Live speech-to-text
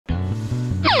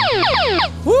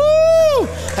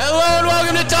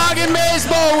Talkin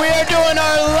Baseball. We are doing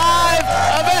our live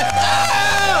event.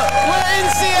 Oh, we're in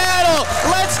Seattle.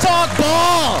 Let's talk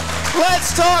ball.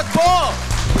 Let's talk ball.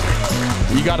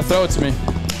 You got to throw it to me.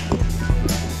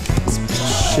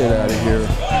 Shit out of here.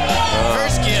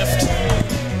 First gift.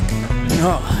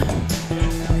 Oh.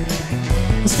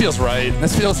 This feels right.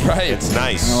 This feels right. It's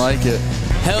nice. I like it.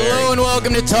 Hello and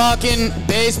welcome to Talkin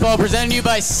Baseball, presented to you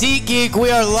by SeatGeek.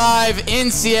 We are live in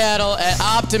Seattle at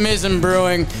Optimism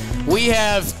Brewing. We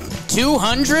have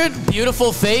 200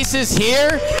 beautiful faces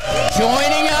here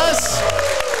joining us.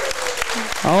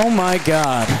 Oh my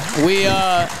God. We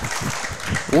are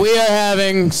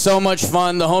having so much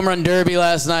fun. The Home Run Derby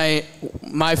last night,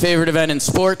 my favorite event in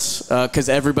sports, because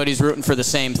everybody's rooting for the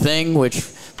same thing, which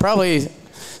probably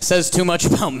says too much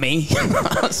about me.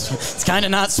 It's kind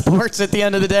of not sports at the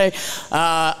end of the day.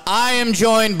 I am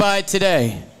joined by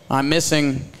today. I'm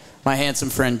missing my handsome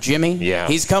friend Jimmy. Yeah.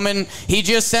 He's coming. He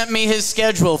just sent me his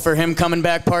schedule for him coming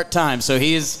back part-time, so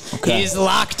he's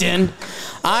locked in.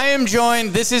 I am joined.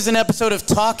 This is an episode of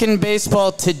Talkin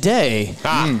Baseball today,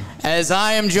 as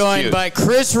I am joined by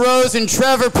Chris Rose and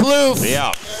Trevor Plouffe.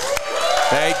 Yeah.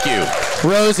 Thank you.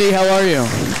 Rosie, how are you?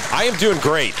 I am doing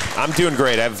great. I'm doing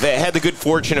great. I've had the good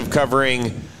fortune of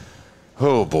covering,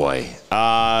 almost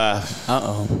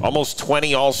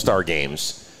 20 All-Star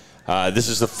games. This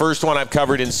is the first one I've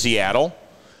covered in Seattle,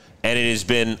 and it has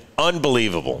been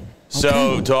unbelievable. Okay.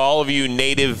 So to all of you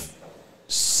native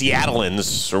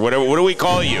Seattleans, or whatever, what do we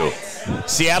call you?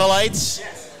 Seattleites?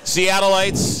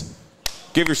 Seattleites?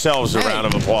 Give yourselves a round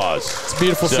of applause. It's a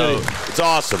beautiful city. It's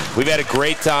awesome. We've had a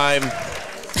great time.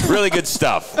 Really good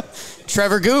stuff.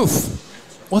 Trevor Goof.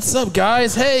 What's up,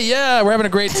 guys? Hey, yeah, we're having a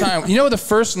great time. You know, the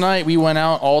first night we went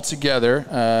out all together,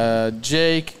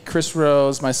 Jake, Chris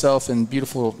Rose, myself, and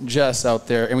beautiful Jess out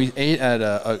there, and we ate at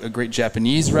a great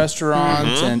Japanese restaurant,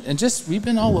 and just, we've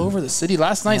been all over the city.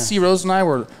 Last night, C. Rose and I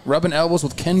were rubbing elbows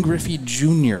with Ken Griffey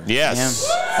Jr. Yes.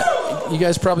 You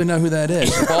guys probably know who that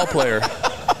is, the ball player.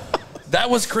 That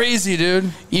was crazy,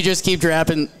 dude. You just keep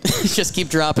dropping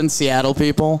Seattle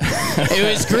people. It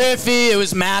was Griffey. It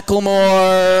was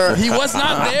Macklemore. He was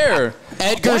not there.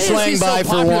 Edgar swang by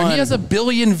for one. He has 1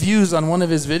 billion views on one of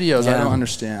his videos. Yeah. I don't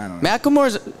understand.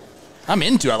 Macklemore's. I'm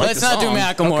into it. I like Let's the not song. do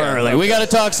Macklemore early. We got to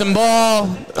talk some ball,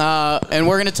 and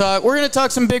we're gonna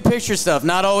talk some big picture stuff.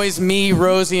 Not always me,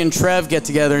 Rosie, and Trev get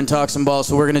together and talk some ball.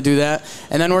 So we're gonna do that,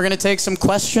 and then we're gonna take some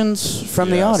questions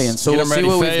from the audience. So we'll see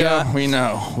what we've got. We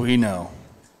know.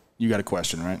 You got a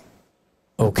question, right?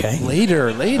 Okay.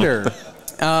 Later.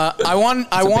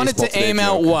 I wanted to aim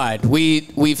out wide.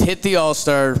 We've hit the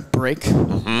All-Star break.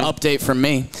 Update from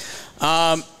me.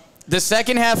 The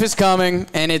second half is coming,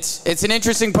 and it's an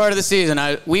interesting part of the season.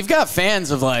 We've got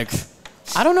fans of I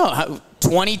don't know,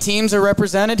 20 teams are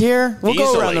represented here. We'll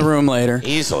go around the room later.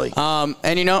 Easily.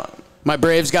 And you know, my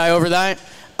Braves guy over there.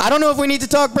 I don't know if we need to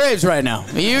talk Braves right now.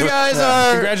 You guys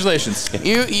are... Congratulations.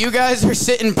 You guys are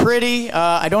sitting pretty.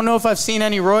 I don't know if I've seen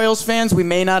any Royals fans. We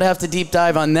may not have to deep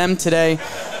dive on them today.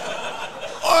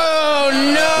 Oh, no!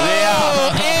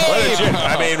 Yeah. Abe!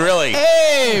 I mean, really.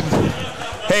 Abe!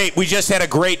 Hey, we just had a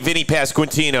great Vinny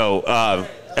Pasquantino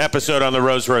episode on the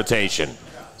Rose Rotation.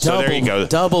 So there you go.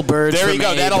 Double birds. There you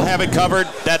go. Abe. That'll have it covered.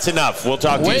 That's enough. We'll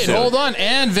talk to you soon. Wait, hold on.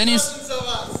 And Vinny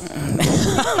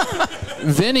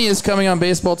is coming on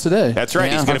Baseball Today. That's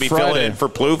right. He's going to be filling in for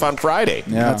Plouffe on Friday.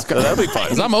 Yeah. That'll be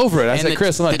fun. I'm over it. I said,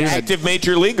 Chris, I'm not doing it. Active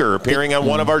major leaguer appearing on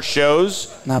one of our shows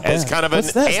as kind of an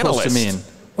What's that analyst. Supposed to mean?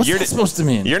 What's that supposed to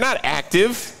mean? You're not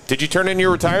active. Did you turn in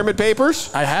your retirement papers?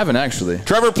 I haven't, actually.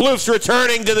 Trevor Plouffe's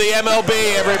returning to the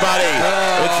MLB, everybody.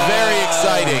 It's very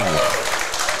exciting.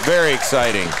 Very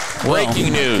exciting.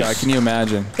 Breaking news. God, can you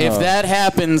imagine? If that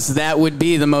happens, that would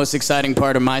be the most exciting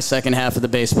part of my second half of the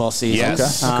baseball season.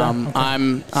 Yes. Okay.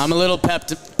 I'm a little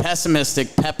pessimistic.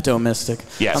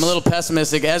 Yes. I'm a little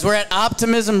pessimistic as we're at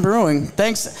Optimism Brewing.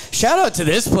 Thanks. Shout out to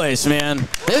this place, man.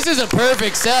 This is a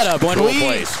perfect setup. Cool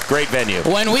place. Great venue.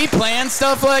 When we plan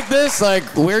stuff like this,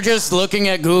 we're just looking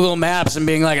at Google Maps and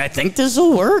being like, I think this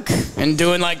will work, and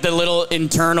doing the little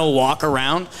internal walk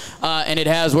around, and it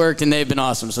has worked, and they've been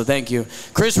awesome. So thank you,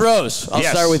 Chris Rose. I'll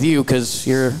start with you because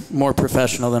you're more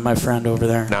professional than my friend over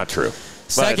there. Not true.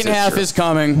 Second half is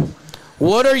coming.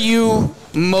 What are you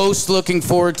most looking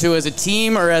forward to as a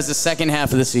team or as the second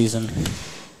half of the season?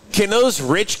 Can those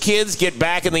rich kids get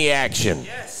back in the action?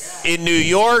 Yes. In New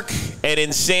York and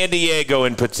in San Diego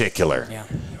in particular. Yeah.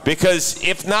 Because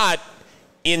if not,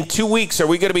 in 2 weeks, are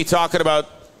we going to be talking about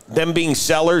them being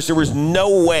sellers? There was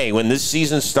no way when this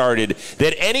season started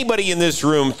that anybody in this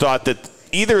room thought that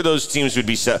either of those teams would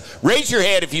be set. Raise your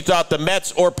hand if you thought the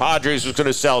Mets or Padres was going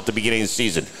to sell at the beginning of the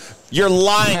season. You're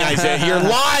lying, Isaiah. You're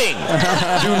lying.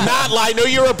 Do not lie. I know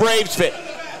you're a Braves fan.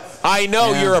 I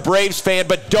know you're a Braves fan,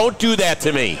 but don't do that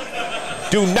to me.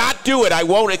 Do not do it. I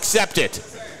won't accept it.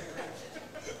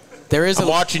 I'm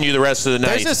watching you the rest of the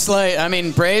night. There's a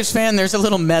slight, Braves fan, there's a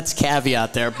little Mets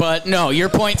caveat there. But no, your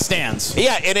point stands.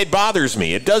 Yeah, and it bothers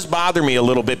me. It does bother me a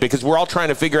little bit because we're all trying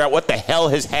to figure out what the hell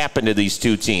has happened to these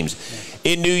two teams.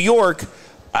 In New York,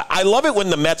 I love it when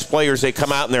the Mets players, they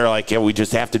come out and they're like, yeah, we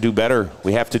just have to do better.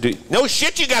 We have to do. No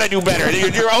shit, you got to do better.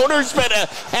 Your owner spent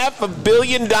 $500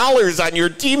 million on your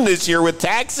team this year with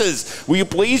taxes. Will you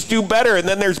please do better? And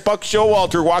then there's Buck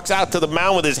Showalter walks out to the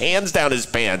mound with his hands down his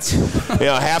pants,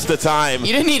 half the time.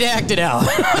 You didn't need to act it out.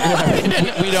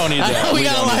 We don't need that. We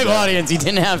got a live audience. You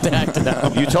didn't have to act it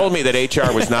out. You told me that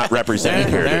HR was not represented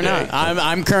here today. They're not.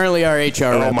 I'm currently our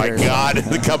HR rep. Oh, my God.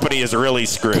 The company is really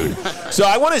screwed. So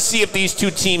I want to see if these two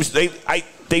teams,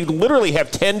 they literally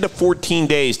have 10 to 14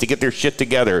 days to get their shit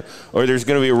together, or there's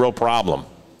going to be a real problem.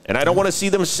 And I don't want to see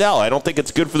them sell. I don't think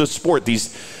it's good for the sport.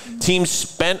 These teams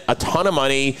spent a ton of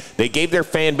money. They gave their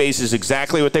fan bases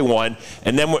exactly what they want.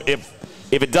 And then if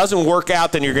it doesn't work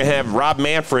out, then you're going to have Rob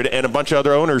Manfred and a bunch of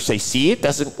other owners say, see, it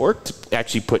doesn't work to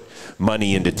actually put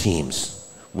money into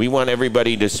teams. We want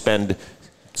everybody to spend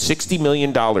 $60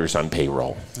 million on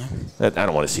payroll. I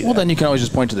don't want to see that. Well, then you can always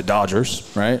just point to the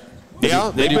Dodgers, right?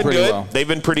 Yeah, they've been good. Well. They've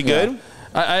been pretty good.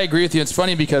 I agree with you. It's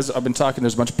funny because I've been talking,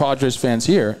 there's a bunch of Padres fans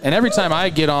here, and every time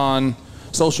I get on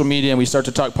social media and we start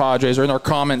to talk Padres or in our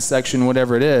comment section,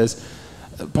 whatever it is,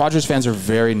 Padres fans are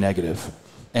very negative.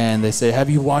 And they say, have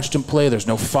you watched them play? There's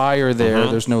no fire there.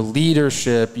 There's no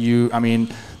leadership.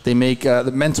 They make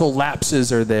the mental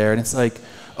lapses are there. And it's like,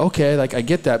 okay, like I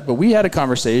get that. But we had a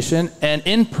conversation, and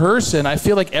in person, I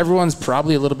feel like everyone's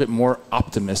probably a little bit more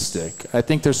optimistic. I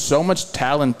think there's so much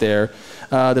talent there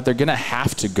that they're going to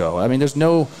have to go. I mean, there's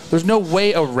no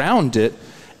way around it.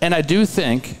 And I do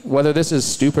think, whether this is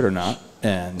stupid or not,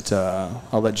 and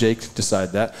I'll let Jake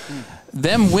decide that,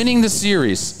 them winning the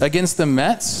series against the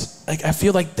Mets, like I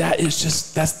feel like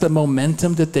that's the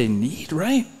momentum that they need,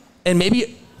 right? And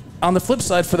maybe on the flip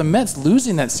side for the Mets,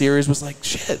 losing that series was like,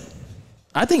 shit.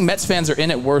 I think Mets fans are in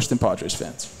it worse than Padres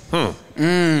fans.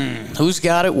 Who's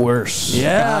got it worse?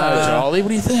 Yeah, Jolly, what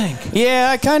do you think?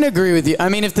 Yeah, I kind of agree with you. I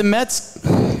mean, if the Mets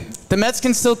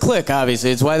can still click,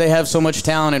 obviously. It's why they have so much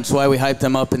talent. It's why we hype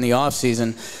them up in the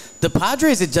offseason. The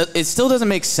Padres, it still doesn't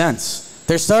make sense.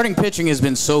 Their starting pitching has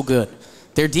been so good.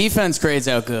 Their defense grades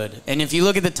out good. And if you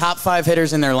look at the top 5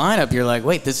 hitters in their lineup, you're like,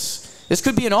 wait, this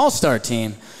could be an all-star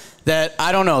team. That,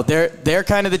 I don't know, they're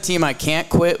kind of the team I can't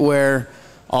quit where...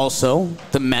 Also,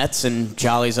 the Mets, and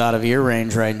Jolly's out of ear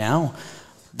range right now,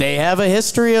 they have a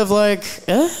history of like,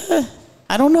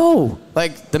 I don't know.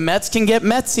 Like, the Mets can get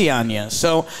Metsy on you.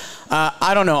 So,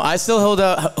 I don't know. I still hold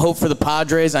out hope for the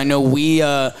Padres. I know we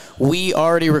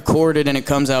already recorded, and it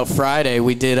comes out Friday.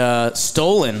 We did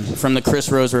Stolen from the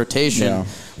Chris Rose rotation. Yeah.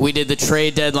 We did the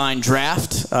trade deadline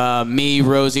draft. Me,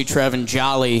 Rosie, Trev, and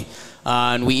Jolly.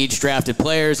 And we each drafted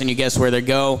players, and you guess where they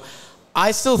go.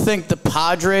 I still think the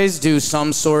Padres do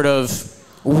some sort of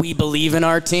we believe in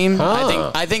our team.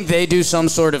 I think they do some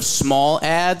sort of small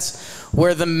ads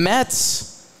where the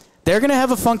Mets, they're going to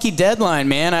have a funky deadline,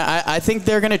 man. I think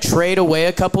they're going to trade away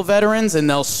a couple veterans and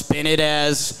they'll spin it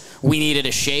as we needed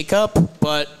a shakeup.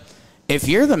 But if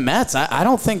you're the Mets, I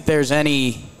don't think there's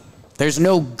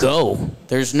no go.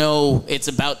 There's no it's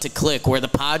about to click. Where the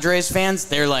Padres fans,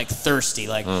 they're like thirsty.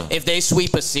 Like if they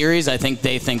sweep a series, I think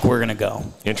they think we're going to go.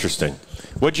 Interesting.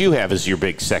 What do you have as your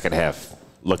big second half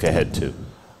look ahead to?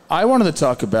 I wanted to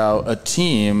talk about a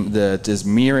team that is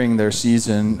mirroring their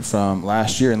season from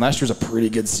last year. And last year was a pretty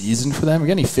good season for them. We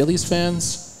got any Phillies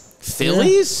fans?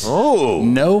 Phillies? Yeah. Oh.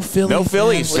 No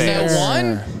Phillies Was fans. that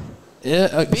one?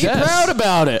 Yeah. Be proud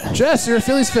about it. Jess, you're a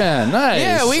Phillies fan. Nice.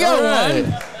 Yeah, we got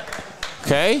one.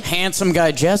 Okay. Handsome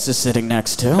guy Jess is sitting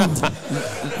next to him.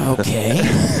 Okay.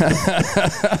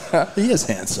 He is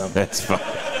handsome. That's fine.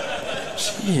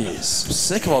 Jeez. I'm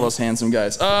sick of all those handsome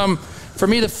guys. For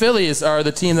me, the Phillies are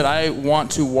the team that I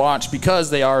want to watch because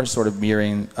they are sort of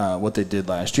mirroring what they did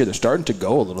last year. They're starting to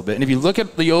go a little bit. And if you look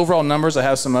at the overall numbers, I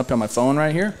have some up on my phone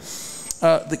right here.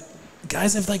 The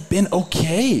guys have been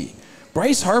okay.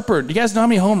 Bryce Harper, do you guys know how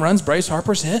many home runs Bryce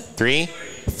Harper's hit? 3?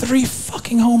 3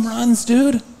 fucking home runs,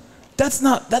 dude. That's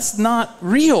not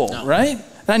real, right?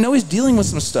 And I know he's dealing with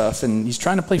some stuff, and he's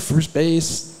trying to play first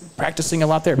base, practicing a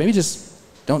lot there. Maybe just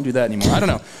Don't do that anymore. I don't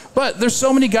know. But there's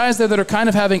so many guys there that are kind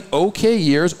of having okay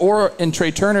years, or in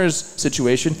Trey Turner's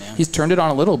situation, he's turned it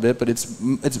on a little bit, but it's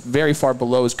very far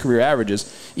below his career averages.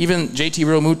 Even JT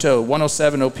Realmuto,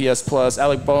 107 OPS plus,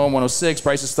 Alec Boehm, 106,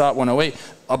 Bryce Stott, 108.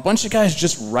 A bunch of guys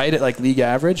just right at like league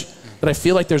average, but I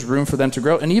feel like there's room for them to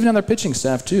grow. And even on their pitching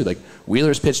staff too. Like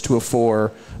Wheeler's pitched to a 4,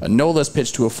 Nola's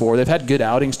pitched to a 4. They've had good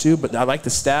outings too, but I like the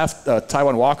staff.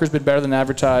 Taijuan Walker's been better than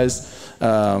advertised.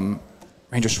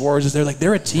 Ranger Suarez is there. Like,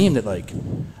 they're a team that, like,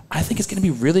 I think is going to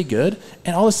be really good.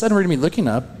 And all of a sudden, we're going to be looking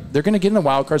up. They're going to get in the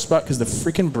wild card spot because the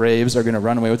freaking Braves are going to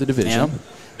run away with the division. Yeah.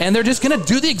 And they're just going to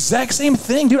do the exact same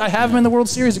thing, dude. I have them in the World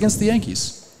Series against the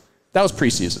Yankees. That was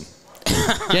preseason.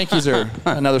 Yankees are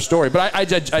another story. But I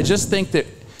just think that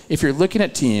if you're looking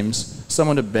at teams,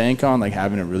 someone to bank on, like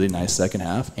having a really nice second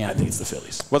half, I think it's the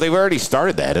Phillies. Well, they've already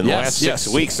started that in the last 6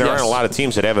 weeks. There aren't a lot of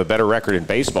teams that have a better record in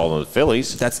baseball than the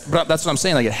Phillies. That's what I'm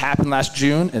saying. Like, it happened last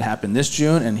June, it happened this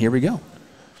June, and here we go.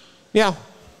 Yeah.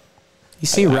 You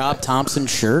see Rob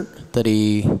Thompson's shirt that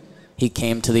he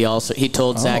came to the All-Star. He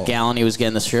told Zach Gallen he was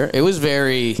getting the shirt. It was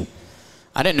very.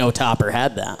 I didn't know Topper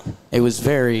had that. It was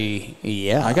very.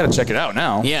 Yeah. I got to check it out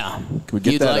now. Yeah. Can we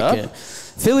get that up? It.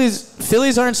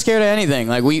 Phillies aren't scared of anything.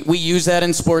 Like, we use that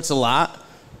in sports a lot.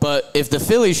 But if the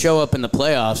Phillies show up in the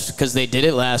playoffs, because they did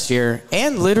it last year,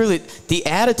 and literally the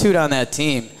attitude on that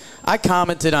team, I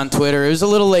commented on Twitter. It was a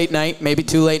little late night, maybe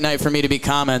too late night for me to be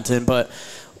commenting, but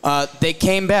they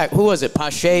came back. Who was it?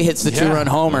 Pache hits the 2-run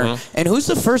homer. Mm-hmm. And who's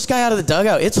the first guy out of the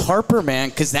dugout? It's Harper, man,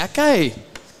 because that guy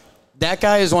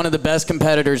is one of the best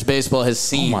competitors baseball has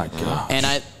seen. Oh, my God.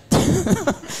 And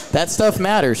that stuff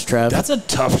matters, Trev. That's a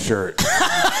tough shirt.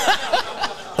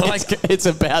 It's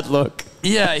a bad look.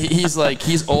 Yeah,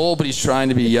 he's old, but he's trying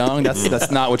to be young.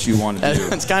 That's not what you want to do.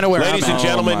 That's kind of where Ladies I'm at. and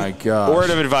gentlemen, my gosh. word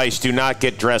of advice, do not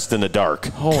get dressed in the dark.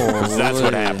 Oh, that's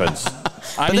what happens.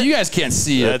 I mean, you guys can't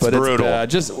see it, but brutal. It's bad.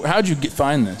 Just, how'd you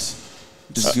find this?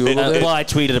 Just Googled it? Well, I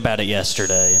tweeted about it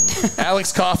yesterday. And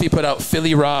Alex Coffey put out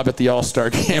Philly Rob at the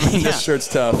All-Star game, and this shirt's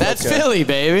tough. That's Philly,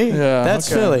 baby. Yeah, that's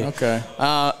Philly. Okay.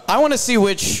 I want to see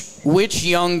which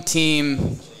young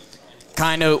team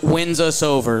kind of wins us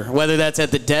over, whether that's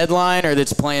at the deadline or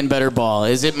that's playing better ball.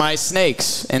 Is it my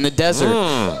Snakes in the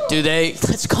desert? Do they?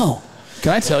 Let's go.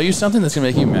 Can I tell you something that's going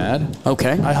to make you mad?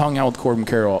 Okay. I hung out with Corbin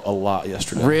Carroll a lot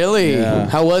yesterday. Really? Yeah.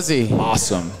 How was he?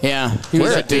 Awesome. Yeah. He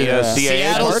was at the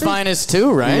Seattle's party? finest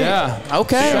too, right? Yeah.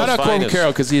 Okay. Shout out Corbin finest.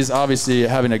 Carroll because he's obviously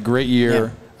having a great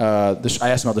year. I asked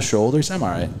him about the shoulder. He said, I'm all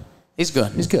right. He's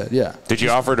good. He's good, yeah. Did you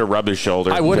offer to rub his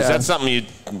shoulder? I would have. That's something you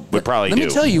would probably do. Let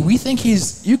me tell you, we think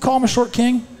you call him a short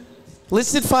king?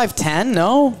 Listed 5'10",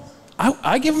 no?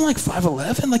 I give him like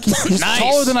 5'11". Like he's Nice.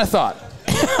 taller than I thought.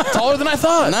 Taller than I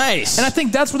thought. Nice. And I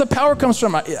think that's where the power comes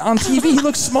from. On TV, he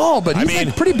looks small, but he's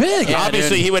like pretty big. Yeah,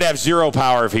 Obviously, dude. he would have zero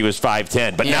power if he was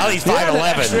 5'10", but now he's Yeah, the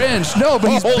 5'11". extra inch. No,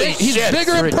 but he's, Holy he's shit.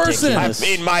 bigger in person. I Ridiculous.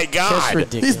 mean, my That's God.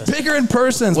 ridiculous. He's bigger in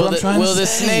person. is what I'm trying to Will the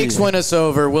say. Snakes win us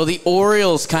over? Will the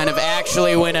Orioles kind of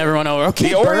actually win everyone over? Okay,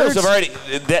 The Orioles Birds, have already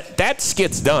that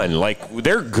skit's done. Like,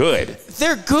 they're good.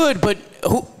 they're good, but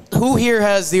who here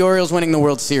has the Orioles winning the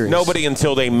World Series? Nobody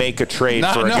until they make a trade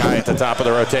for a guy at the top of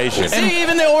the rotation. See,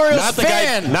 even the Orioles Not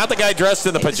the guy dressed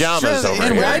in the pajamas over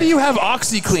And here. why do you have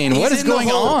OxyClean? What is going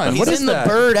on? He's What is in that? the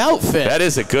bird outfit. That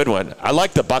is a good one. I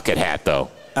like the bucket hat, though.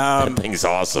 That thing's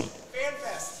awesome.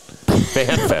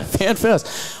 FanFest.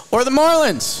 FanFest. Or the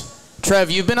Marlins.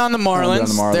 Trev, you've been on the Marlins. I've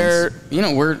been on the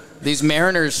Marlins. We're these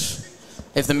Mariners.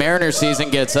 If the Mariners season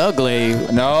gets ugly, we're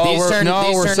turn so to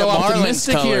Marlins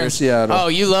optimistic colors. here in Seattle. Oh,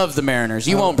 you love the Mariners.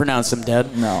 You won't pronounce them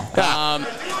dead. No.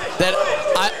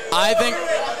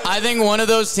 I think one of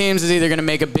those teams is either going to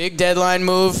make a big deadline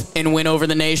move and win over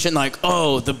the nation, like,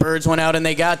 oh, the Birds went out and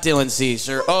they got Dylan Cease,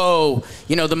 or oh,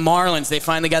 the Marlins, they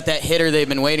finally got that hitter they've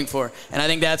been waiting for. And I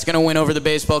think that's going to win over the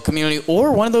baseball community.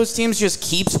 Or one of those teams just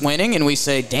keeps winning and we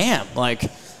say, damn, like,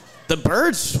 the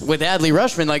Birds with Adley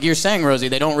Rutschman, like you're saying, Rosie,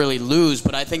 they don't really lose,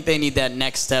 but I think they need that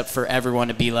next step for everyone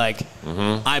to be like,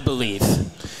 I believe.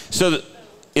 So,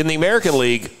 in the American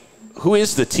League, who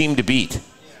is the team to beat?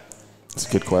 That's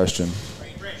a good question.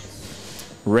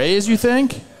 Rays, you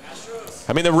think?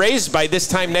 I mean, the Rays by this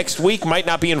time next week might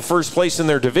not be in first place in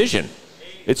their division.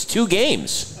 It's 2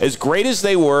 games. As great as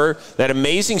they were, that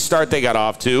amazing start they got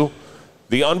off to,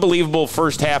 the unbelievable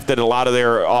first half that a lot of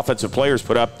their offensive players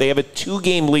put up, they have a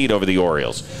 2-game lead over the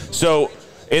Orioles. So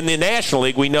in the National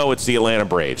League, we know it's the Atlanta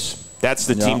Braves. That's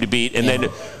the team to beat. And then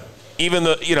even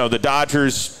the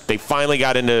Dodgers, they finally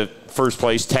got into first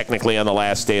place technically on the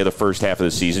last day of the first half of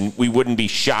the season. We wouldn't be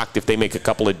shocked if they make a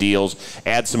couple of deals,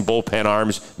 add some bullpen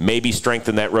arms, maybe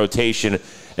strengthen that rotation,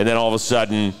 and then all of a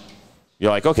sudden, You're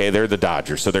like, okay, they're the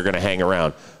Dodgers, so they're going to hang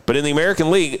around. But in the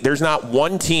American League, there's not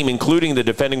one team, including the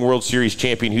defending World Series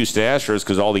champion Houston Astros,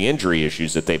 because all the injury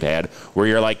issues that they've had, where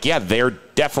you're like, yeah, they're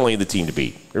definitely the team to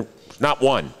beat. There's not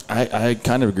one. I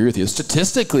kind of agree with you.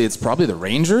 Statistically, it's probably the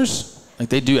Rangers. Like,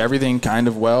 they do everything kind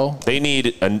of well. They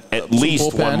need at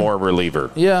least one more reliever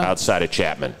outside of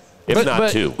Chapman, if not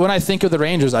two. When I think of the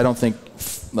Rangers, I don't think,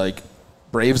 like,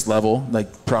 Braves level,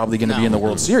 like, probably going to be in the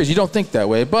World Series. You don't think that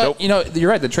way. But, you know,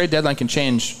 you're right. The trade deadline can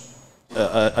change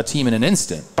a team in an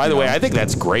instant. By the way, I think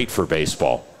that's great for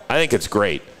baseball. I think it's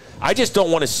great. I just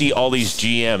don't want to see all these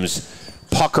GMs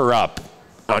pucker up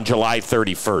on July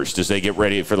 31st as they get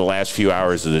ready for the last few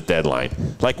hours of the deadline.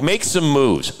 Like, make some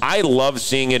moves. I love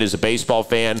seeing it as a baseball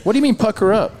fan. What do you mean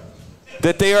pucker up?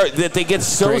 That they get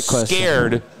so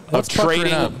scared of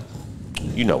trading.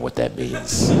 You know what that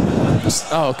means.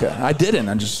 Oh, okay. I didn't.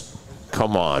 I just...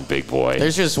 Come on, big boy.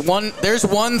 There's one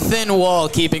thin wall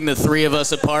keeping the three of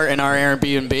us apart in our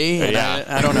Airbnb. Yeah.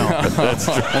 I don't know. That's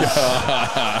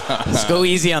true. Let's go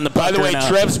easy on the pucker. By the way, now.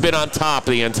 Trev's been on top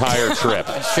the entire trip.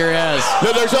 Sure has.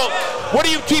 No, what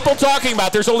are you people talking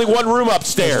about? There's only one room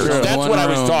upstairs. That's what I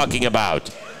was talking about.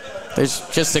 There's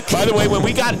just a... By the way, when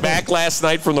we got back last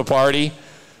night from the party,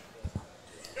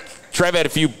 Trev had a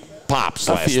few pops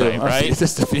last night, right?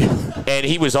 Just a few. And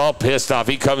he was all pissed off.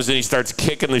 He comes in, he starts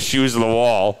kicking the shoes in the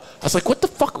wall. I was like, what the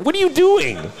fuck? What are you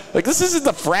doing? Like, this isn't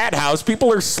the frat house.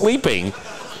 People are sleeping.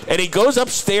 And he goes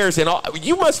upstairs, and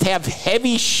you must have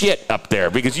heavy shit up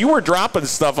there because you were dropping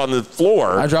stuff on the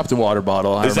floor. I dropped a water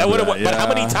bottle. Is that what it was? Yeah. But how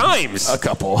many times? A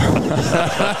couple.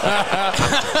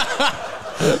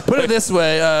 Put it this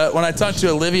way. When I talked to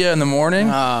Olivia in the morning.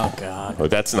 Oh, God. Oh,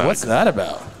 that's not. What's that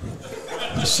about?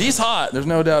 She's hot. There's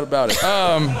no doubt about it.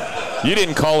 You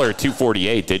didn't call her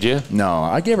 248, did you? No,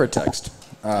 I gave her a text.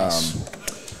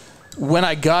 When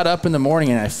I got up in the morning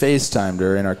and I FaceTimed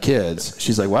her and our kids,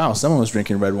 she's like, wow, someone was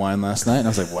drinking red wine last night. And I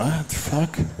was like, what the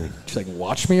fuck? She's like,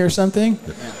 watch me or something?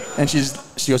 And she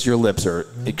goes, your lips are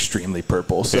extremely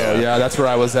purple. So, yeah, that's where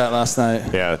I was at last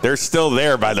night. Yeah, they're still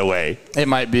there, by the way. It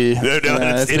might be. No,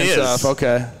 it is. Tough.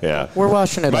 Okay. Yeah. We're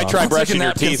washing it Might off. try brushing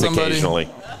your teeth occasionally.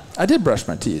 I did brush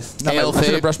my teeth. I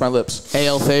should have brushed my lips.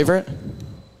 AL favorite?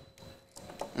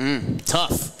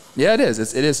 Tough. Yeah, it is.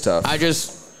 It is tough.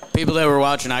 People that were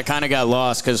watching, I kind of got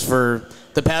lost because for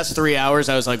the past 3 hours,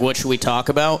 I was like, what should we talk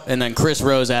about? And then Chris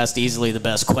Rose asked easily the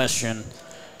best question.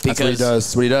 That's what he does.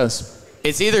 That's what he does.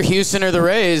 It's either Houston or the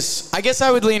Rays. I guess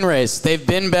I would lean Rays. They've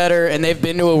been better, and they've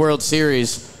been to a World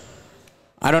Series.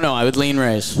 I don't know. I would lean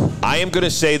Rays. I am going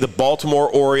to say the Baltimore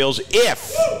Orioles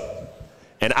if,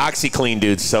 and OxyClean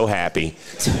dude's so happy,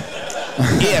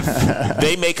 if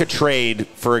they make a trade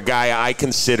for a guy I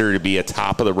consider to be a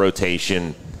top of the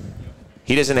rotation.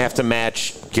 He doesn't have to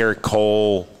match Garrett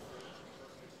Cole.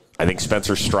 I think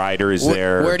Spencer Strider is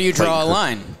there. Where do you draw a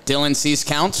line? Dylan Cease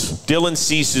counts? Dylan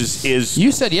Cease is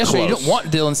You said yesterday close. you don't want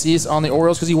Dylan Cease on the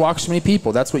Orioles because he walks too many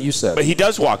people. That's what you said. But he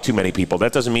does walk too many people.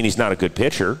 That doesn't mean he's not a good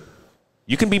pitcher.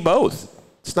 You can be both.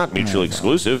 It's not mutually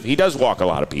exclusive. He does walk a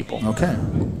lot of people. Okay.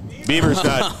 Bieber's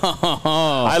not.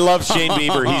 I love Shane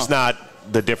Bieber. He's not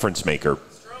the difference maker.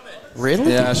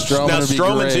 Really? Yeah, Stroman Now, would be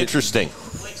Stroman's great. interesting.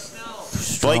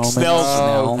 Blake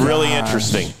Snell's really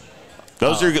interesting.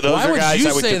 Those are guys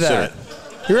I would consider. That?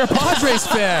 You're a Padres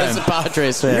fan. It's a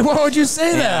Padres fan. Why would you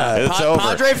say that? It's over.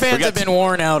 Padre fans have been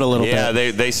worn out a little bit. Yeah,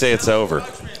 they say it's over.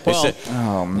 Well,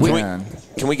 Oh, man.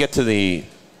 Can we get to the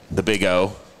big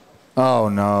O? Oh,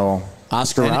 no.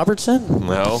 Oscar Robertson?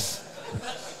 No.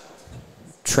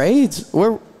 Trades?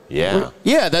 Yeah.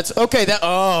 Yeah, that's okay.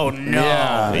 Oh no.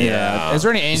 Yeah. Is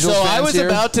there any Angels So fans I was here?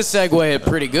 about to segue it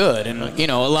pretty good, and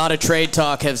a lot of trade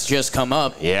talk has just come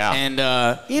up. Yeah. And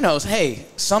hey,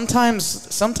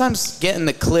 sometimes getting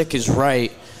the click is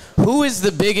right. Who is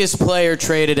the biggest player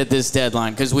traded at this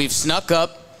deadline? Because we've snuck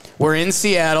up. We're in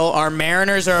Seattle. Our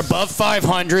Mariners are above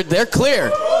 500. They're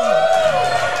clear.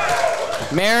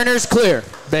 Mariners clear.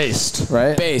 Based,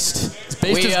 right? Based.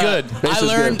 Based is good. Based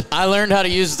is good. I learned how to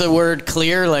use the word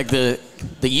clear, like the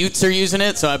Utes are using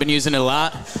it, so I've been using it a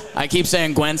lot. I keep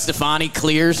saying Gwen Stefani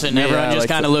clears, and everyone just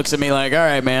kind of looks at me like, all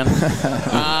right, man.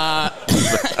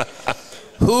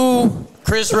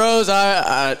 Chris Rose,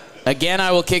 again,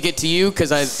 I will kick it to you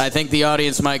because I think the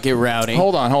audience might get rowdy.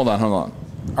 Hold on.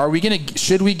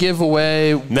 Should we give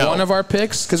away one of our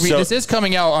picks? Because this is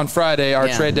coming out on Friday, our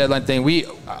trade deadline thing.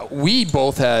 We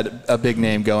both had a big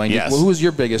name going. Yes. Who was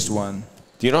your biggest one?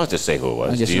 You don't have to say who it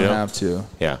was. I guess Do you you don't know? have to.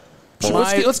 Yeah.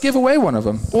 Let's give away one of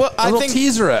them. Well, a little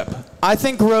teaser up. I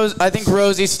think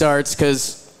Rosie starts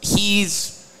because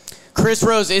he's Chris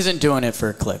Rose isn't doing it for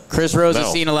a click. Chris Rose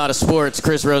has seen a lot of sports.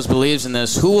 Chris Rose believes in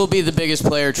this. Who will be the biggest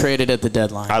player traded at the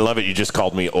deadline? I love it. You just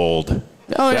called me old.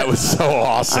 Oh, yeah. That was so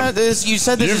awesome. You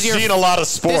said this is your. You've seen a lot of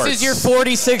sports. This is your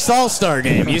 46th All-Star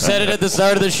game. You said it at the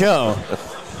start of the show.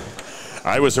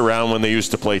 I was around when they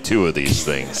used to play 2 of these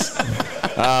things.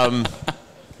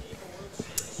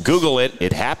 Google it.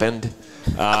 It happened.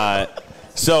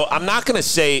 So I'm not going to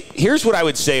say. Here's what I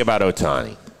would say about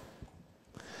Ohtani.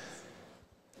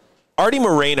 Artie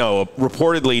Moreno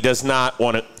reportedly does not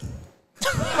want to.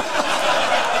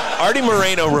 Artie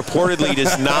Moreno reportedly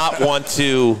does not want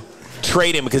to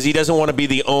trade him because he doesn't want to be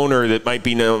the owner that might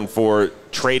be known for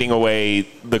trading away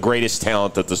the greatest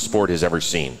talent that the sport has ever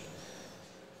seen.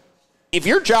 If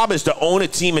your job is to own a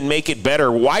team and make it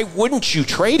better, why wouldn't you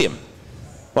trade him?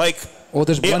 Well,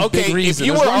 there's one big reason.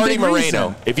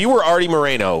 If you were Artie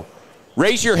Moreno,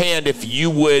 raise your hand if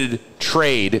you would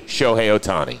trade Shohei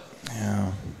Ohtani.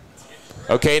 Yeah.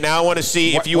 Okay, now I want to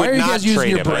see if you would not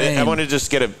trade him. I want to just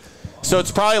get a. So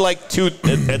it's probably like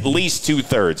at least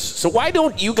 2/3. So why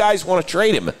don't you guys want to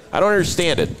trade him? I don't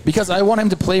understand it. Because I want him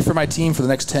to play for my team for the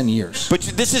next 10 years. But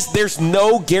there's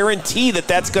no guarantee that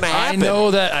that's going to happen. I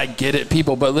know that. I get it,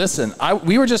 people. But listen,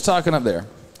 we were just talking up there.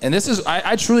 And this is,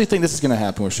 I truly think this is going to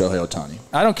happen with Shohei Ohtani.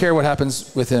 I don't care what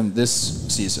happens with him this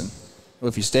season.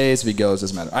 If he stays, if he goes,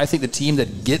 doesn't matter. I think the team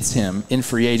that gets him in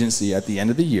free agency at the end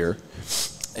of the year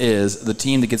is the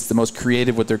team that gets the most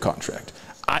creative with their contract.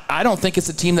 I don't think it's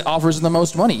the team that offers the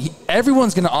most money.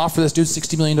 Everyone's going to offer this dude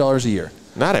 $60 million a year.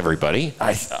 Not everybody.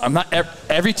 I'm not.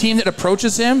 Every team that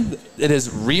approaches him, that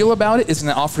is real about it, is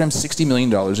going to offer him $60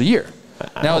 million a year.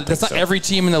 Now, that's not every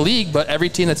team in the league, but every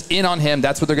team that's in on him,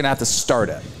 that's what they're going to have to start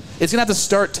at. It's going to have to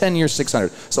start 10 years,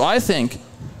 600. So I think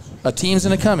a team's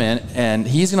going to come in, and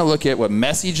he's going to look at what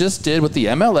Messi just did with the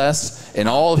MLS and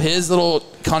all of his little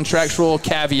contractual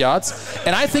caveats,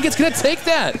 and I think it's going to take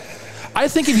that. I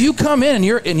think if you come in and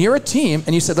you're a team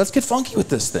and you said, let's get funky with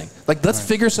this thing. Let's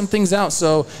figure some things out.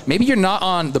 So maybe you're not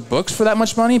on the books for that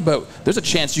much money, but there's a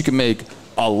chance you can make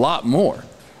a lot more.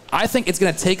 I think it's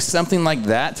going to take something like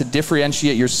that to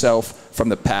differentiate yourself from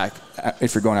the pack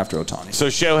if you're going after Ohtani. So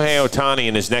Shohei Ohtani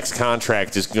in his next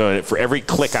contract is going for every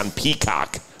click on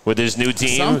Peacock with his new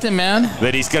team. Something, man.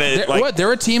 That he's going to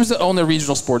there are teams that own the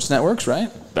regional sports networks,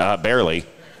 right? Barely.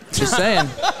 Just saying.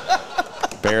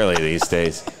 Barely these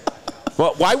days.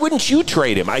 Well, why wouldn't you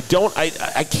trade him? I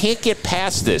can't get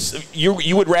past this.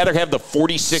 You would rather have the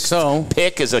 46th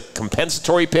pick as a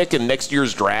compensatory pick in next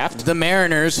year's draft? The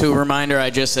Mariners, who, reminder, I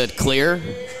just said clear.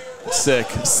 Sick,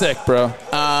 bro.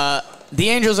 The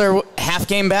Angels are half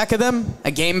game back of them, a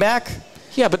game back.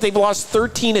 Yeah, but they've lost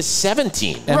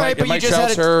 13-17. Right, but you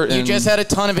just had a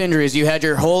ton of injuries. You had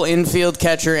your whole infield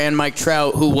catcher and Mike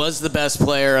Trout, who was the best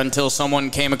player until someone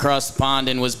came across the pond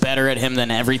and was better at him than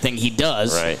everything he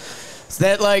does. Right. So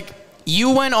that, you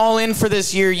went all in for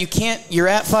this year. You're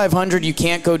at 500. You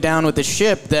can't go down with the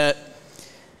ship that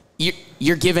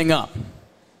you're giving up.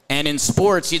 And in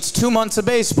sports, it's 2 months of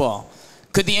baseball.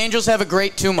 Could the Angels have a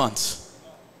great 2 months?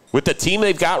 With the team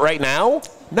they've got right now?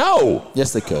 No.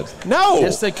 Yes, they could. No.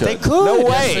 Yes, they could. They could. No way.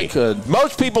 Yes, they could.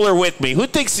 Most people are with me. Who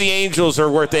thinks the Angels are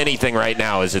worth anything right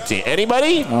now as a team?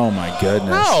 Anybody? Oh, my goodness.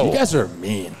 No. You guys are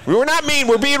mean. We're not mean.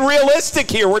 We're being realistic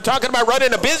here. We're talking about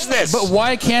running a business. But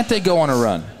why can't they go on a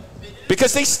run?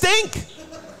 Because they stink.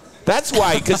 That's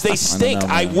why, because they stink.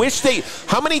 I wish they.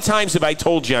 How many times have I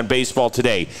told you on Baseball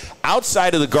Today?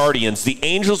 Outside of the Guardians, the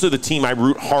Angels are the team I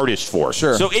root hardest for.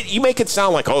 Sure. So you make it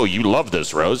sound like, oh, you love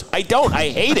this, Rose. I don't. I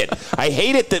hate it. I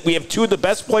hate it that we have two of the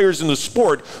best players in the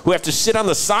sport who have to sit on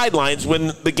the sidelines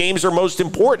when the games are most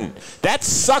important. That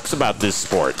sucks about this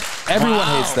sport. Everyone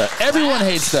hates that. Everyone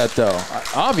hates that, though.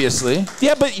 Obviously.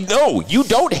 Yeah, but no, you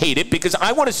don't hate it because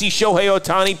I want to see Shohei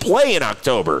Ohtani play in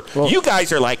October. Well, you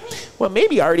guys are like, well,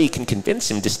 maybe Artie can convince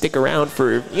him to stick around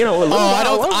for, a little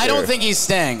while longer. I don't think he's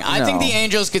staying. I think the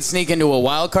Angels could sneak into a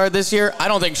wild card this year. I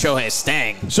don't think Shohei's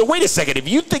staying. So wait a second. If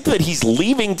you think that he's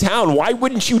leaving town, why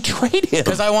wouldn't you trade him?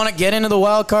 Because I want to get into the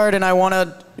wild card and I want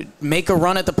to make a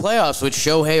run at the playoffs with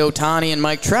Shohei Ohtani and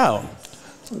Mike Trout.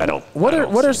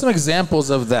 What are some examples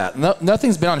of that?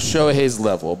 Nothing's been on Shohei's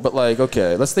level, but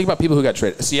okay, let's think about people who got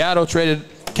traded. Seattle traded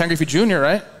Ken Griffey Jr.,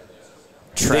 right?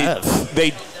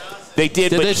 They did.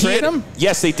 Did they trade him?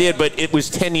 Yes, they did, but it was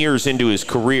 10 years into his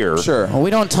career. Sure. Well, we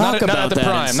don't talk about not at the that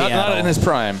prime. in Seattle. Not in his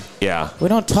prime. Yeah. We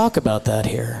don't talk about that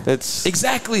here. That's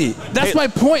exactly. That's my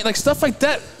point. Stuff like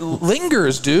that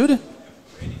lingers, dude.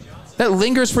 That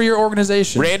lingers for your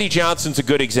organization. Randy Johnson's a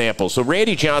good example. So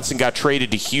Randy Johnson got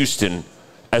traded to Houston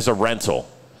as a rental.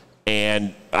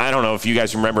 And I don't know if you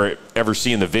guys remember ever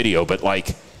seeing the video, but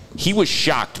he was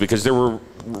shocked because there were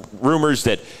rumors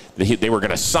that they were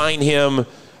going to sign him.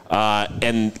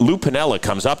 And Lou Piniella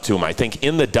comes up to him, I think,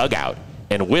 in the dugout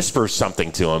and whispers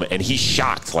something to him, and he's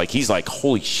shocked. He's like,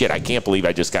 holy shit, I can't believe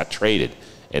I just got traded.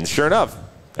 And sure enough,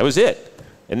 that was it.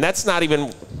 And that's not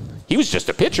even – he was just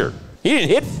a pitcher. He didn't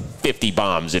hit 50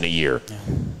 bombs in a year. Yeah.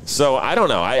 So I don't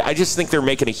know. I just think they're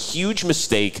making a huge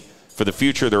mistake for the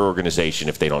future of their organization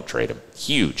if they don't trade him.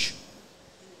 Huge.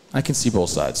 I can see both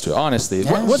sides, too, honestly.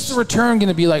 Yes. What's the return going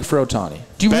to be like for Ohtani?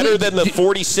 Better than the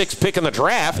 46th pick in the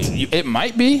draft. It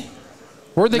might be.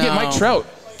 Where'd they get Mike Trout?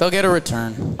 They'll get a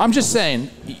return. I'm just saying.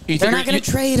 They're not going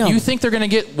to trade him. You think they're going to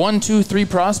get 1, 2, 3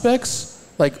 prospects?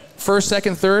 Like first,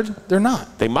 second, third? They're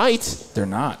not. They might. They're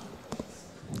not.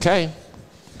 Okay.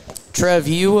 Trev,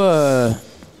 you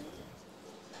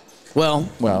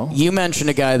you mentioned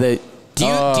a guy that do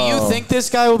you think this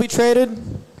guy will be traded?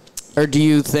 Or do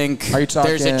you think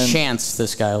there's a chance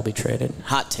this guy will be traded?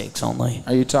 Hot takes only.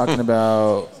 Are you talking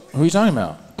about who are you talking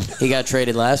about? He got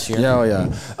traded last year.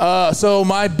 Yeah. So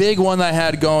my big one that I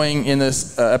had going in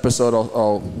this episode,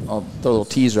 I'll throw a little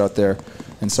teaser out there.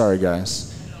 And sorry, guys.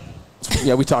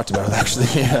 Yeah, we talked about it, actually.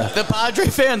 Yeah. The Padre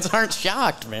fans aren't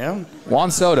shocked, man.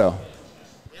 Juan Soto.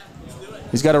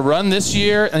 He's got to run this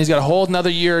year, and he's got to hold another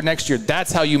year next year.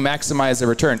 That's how you maximize the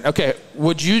return. Okay,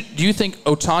 do you think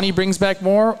Ohtani brings back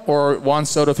more, or Juan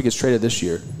Soto, if he gets traded this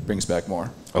year, brings back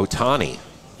more? Ohtani.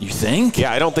 You think?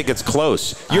 Yeah, I don't think it's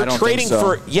close. You're trading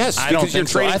for because you're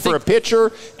trading for a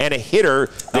pitcher and a hitter.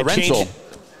 A rental.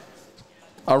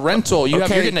 A rental. You're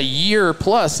getting a year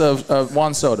plus of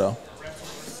Juan Soto.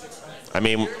 I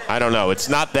mean, I don't know. It's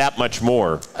not that much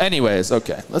more. Anyways,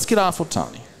 okay. Let's get off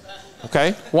Ohtani.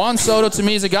 Okay. Juan Soto, to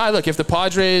me, is a guy, look, if the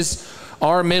Padres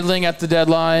are middling at the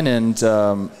deadline and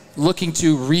looking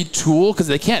to retool, because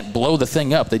they can't blow the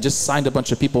thing up. They just signed a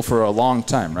bunch of people for a long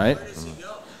time, right?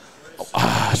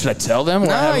 Should I tell them?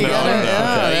 No, you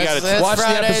gotta watch the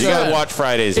episode. You gotta watch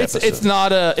Friday's episode. It's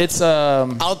not a. It's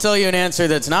I'll tell you an answer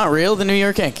that's not real. The New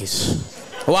York Yankees.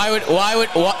 Why would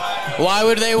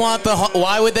they want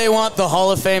the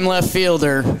Hall of Fame left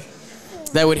fielder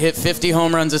that would hit 50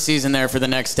 home runs a season there for the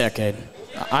next decade?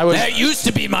 That used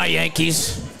to be my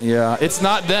Yankees. Yeah, it's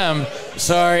not them.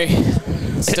 Sorry.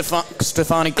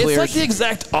 Stefani clears. It's like the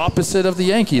exact opposite of the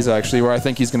Yankees, actually, where I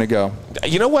think he's going to go.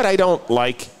 You know what I don't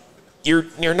like?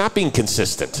 You're not being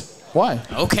consistent. Why?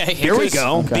 Okay, here we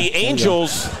go. Okay, the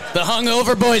Angels... The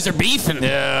hungover boys are beefing.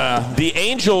 Yeah. The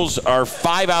Angels are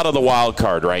 5 out of the wild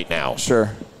card right now.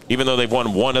 Sure. Even though they've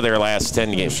won 1 of their last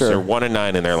 10 games. Sure. They're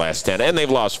 1-9 in their last 10, and they've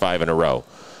lost 5 in a row.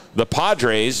 The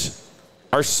Padres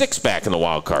are 6 back in the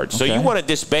wild card. So you want to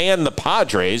disband the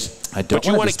Padres, but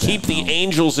you want to keep the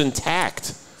Angels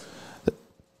intact.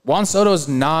 Juan Soto is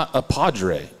not a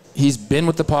Padre. He's been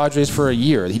with the Padres for a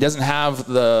year. He doesn't have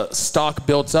the stock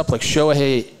built up like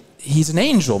Shohei. He's an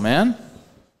Angel, man.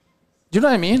 Do you know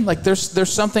what I mean? Like,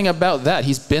 there's something about that.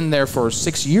 He's been there for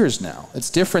 6 years now. It's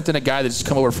different than a guy that's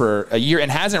come over for a year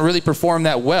and hasn't really performed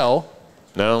that well.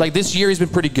 No. Like, this year he's been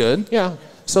pretty good. Yeah.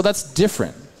 So that's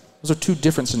different. Those are 2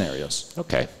 different scenarios.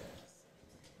 Okay.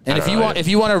 And if you want to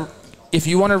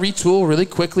retool really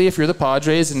quickly, if you're the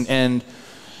Padres and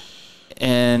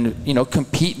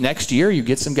compete next year, you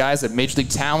get some guys that major league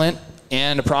talent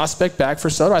and a prospect back for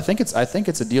Soto. I think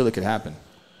it's a deal that could happen.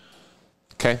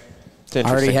 Okay.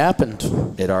 Already happened.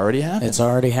 It already happened. It's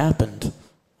already happened.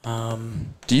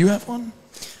 Do you have one?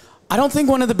 I don't think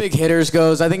one of the big hitters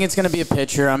goes. I think it's going to be a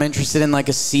pitcher. I'm interested in like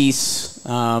a Cease.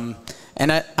 And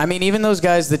I mean, even those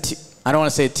guys that I don't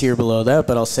want to say a tier below that,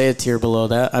 but I'll say a tier below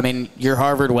that. I mean, your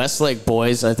Harvard Westlake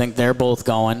boys, I think they're both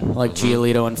going, like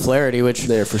Giolito and Flaherty, which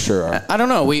they for sure are. I don't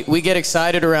know. We get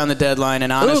excited around the deadline,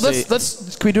 and honestly,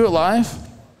 can we do it live?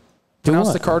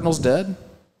 Pronounce the Cardinals dead.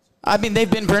 I mean, they've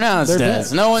been pronounced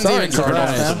dead. No one's even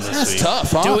surprised. That's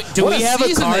tough, huh? Do we have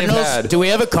a Cardinals? Do we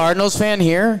have a Cardinals fan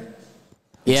here?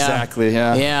 Yeah. Exactly.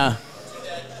 Yeah. Yeah.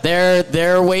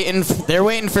 They're waiting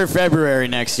for February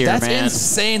next year, That's man. That's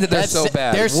insane that they're so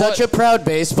bad. They're such a proud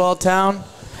baseball town.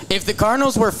 If the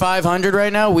Cardinals were 500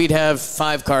 right now, we'd have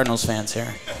 5 Cardinals fans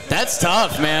here. That's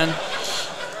tough, man.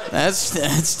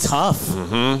 That's tough.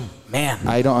 Mm-hmm. Man.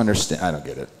 I don't understand. I don't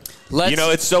get it.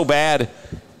 It's so bad.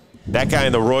 That guy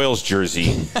in the Royals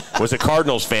jersey was a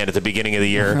Cardinals fan at the beginning of the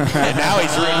year, and now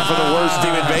he's rooting for the worst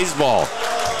team in baseball.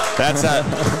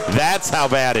 That's how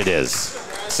bad it is,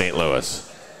 St. Louis.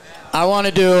 I want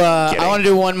to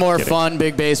do one more fun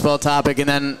big baseball topic, and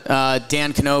then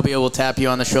Dan Canobia will tap you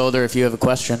on the shoulder if you have a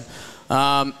question.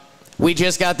 We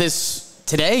just got this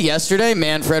yesterday.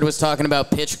 Manfred was talking about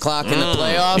pitch clock in the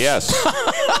playoffs. Yes.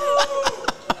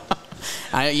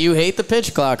 You hate the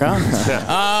pitch clock,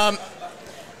 huh?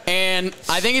 And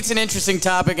I think it's an interesting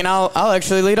topic, and I'll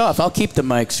actually lead off. I'll keep the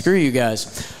mic. Screw you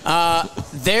guys.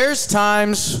 There's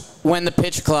times when the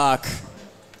pitch clock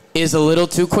is a little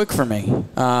too quick for me.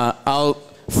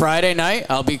 Friday night,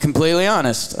 I'll be completely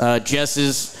honest.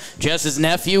 Jess's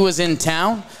nephew was in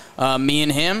town. Me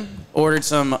and him ordered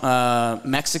some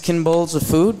Mexican bowls of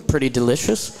food. Pretty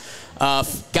delicious.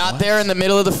 Got there in the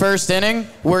middle of the first inning.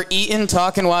 We're eating,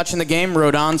 talking, watching the game.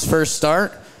 Rodon's first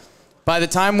start. By the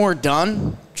time we're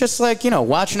done, just like,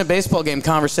 watching a baseball game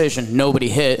conversation, nobody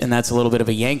hit, and that's a little bit of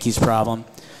a Yankees problem.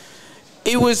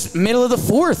 It was middle of the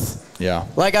fourth. Yeah.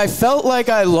 Like, I felt like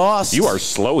I lost. You are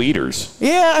slow eaters.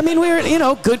 Yeah, I mean, we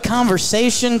were, good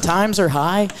conversation. Times are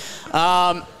high.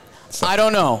 I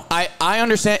don't know. I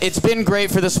understand. It's been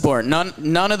great for the sport.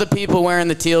 None of the people wearing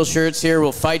the teal shirts here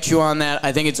will fight you on that.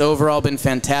 I think it's overall been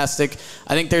fantastic.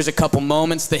 I think there's a couple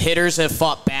moments. The hitters have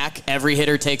fought back. Every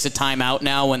hitter takes a timeout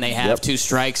now when they have 2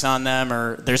 strikes on them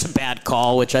or there's a bad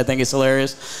call, which I think is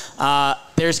hilarious.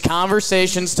 There's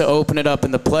conversations to open it up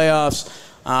in the playoffs.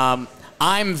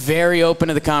 I'm very open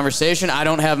to the conversation. I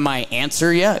don't have my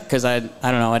answer yet because I don't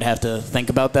know. I'd have to think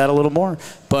about that a little more.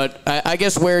 But I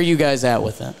guess where are you guys at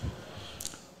with it?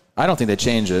 I don't think they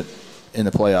change it in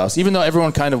the playoffs, even though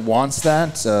everyone kind of wants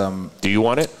that. Do you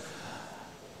want it?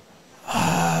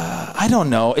 I don't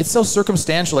know. It's so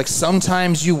circumstantial. Like,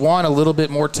 sometimes you want a little bit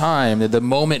more time. The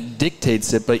moment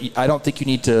dictates it, but I don't think you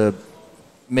need to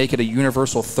make it a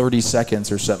universal 30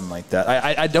 seconds or something like that.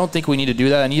 I don't think we need to do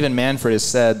that. And even Manfred has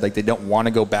said, like, they don't want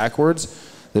to go backwards.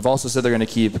 They've also said they're going to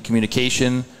keep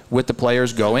communication with the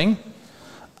players going.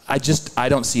 I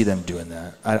don't see them doing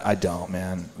that. I don't,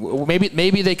 man.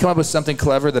 Maybe they come up with something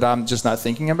clever that I'm just not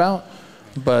thinking about.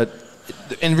 But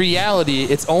in reality,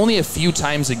 it's only a few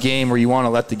times a game where you want to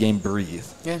let the game breathe.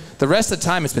 Yeah. The rest of the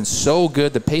time, it's been so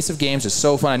good. The pace of games is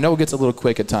so fun. I know it gets a little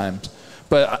quick at times.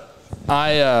 But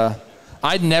I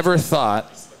never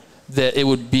thought that it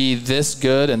would be this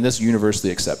good and this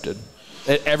universally accepted.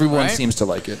 Everyone seems to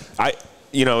like it.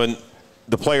 And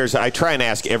the players, I try and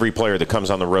ask every player that comes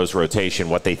on the Rose rotation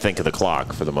what they think of the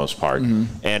clock for the most part. Mm-hmm.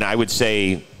 And I would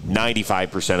say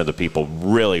 95% of the people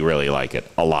really, really like it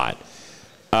a lot.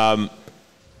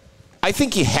 I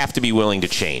think you have to be willing to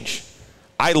change.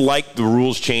 I like the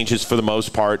rules changes for the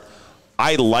most part.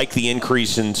 I like the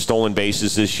increase in stolen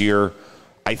bases this year.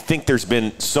 I think there's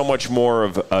been so much more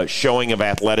of a showing of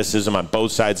athleticism on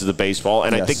both sides of the baseball,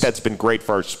 and I think that's been great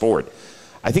for our sport.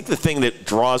 I think the thing that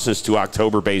draws us to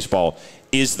October baseball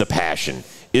is the passion,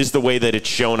 is the way that it's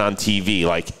shown on TV.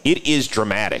 Like, it is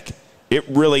dramatic.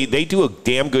 They do a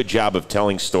damn good job of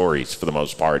telling stories for the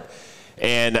most part.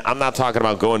 And I'm not talking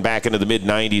about going back into the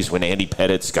mid-'90s when Andy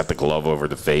Pettit's got the glove over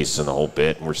the face and the whole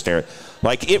bit, and we're staring.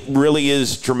 Like, it really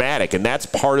is dramatic, and that's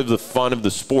part of the fun of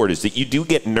the sport, is that you do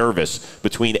get nervous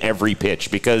between every pitch,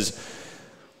 because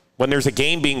when there's a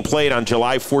game being played on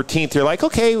July 14th, you're like,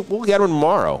 okay, we'll get one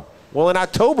tomorrow. Well, in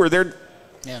October,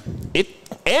 it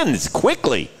ends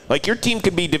quickly. Like, your team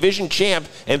could be division champ,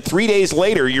 and 3 days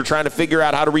later, you're trying to figure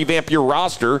out how to revamp your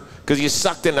roster because you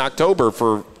sucked in October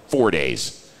for 4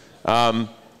 days.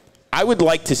 I would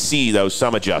like to see, though,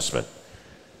 some adjustment.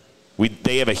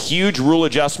 They have a huge rule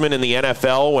adjustment in the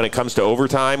NFL when it comes to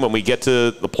overtime when we get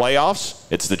to the playoffs.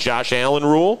 It's the Josh Allen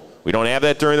rule. We don't have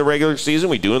that during the regular season.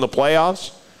 We do in the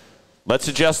playoffs. Let's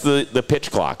adjust the pitch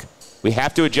clock. We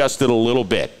have to adjust it a little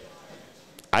bit.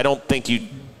 I don't think you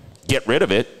get rid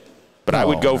of it, but I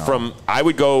would go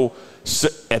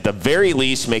at the very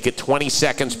least, make it 20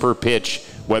 seconds per pitch,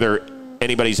 whether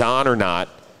anybody's on or not,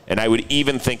 and I would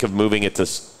even think of moving it to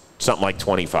something like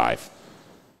 25.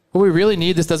 What we really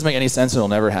need, this doesn't make any sense, it'll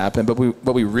never happen, but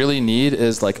what we really need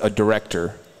is like a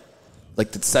director,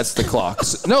 like, that sets the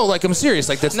clocks. No, like, I'm serious.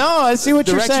 Like, that's no, I see what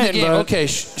you're saying. Okay,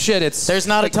 shit, it's... There's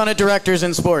not a ton of directors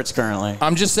in sports currently.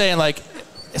 I'm just saying, like,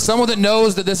 someone that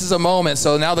knows that this is a moment,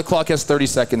 so now the clock has 30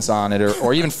 seconds on it,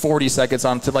 or even 40 seconds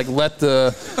on it, to, like, let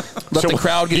the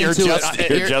crowd get into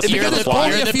it. You're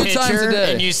the pitcher,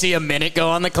 and you see a minute go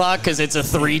on the clock because it's a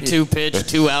 3-2 pitch,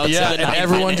 2 outs. Yeah, and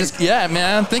everyone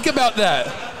man, think about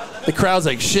that. The crowd's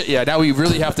like, shit, yeah, now we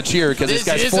really have to cheer because this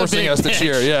guy's forcing us to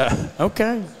cheer, yeah.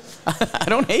 Okay. I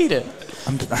don't hate it.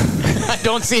 I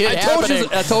don't see it happening.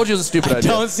 I told you it was a stupid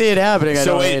idea. I don't see it happening. I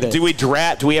don't hate it.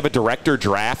 Do we have a director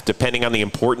draft depending on the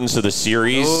importance of the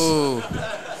series? Ooh.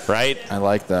 Right? I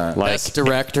like that. Best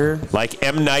director. Like,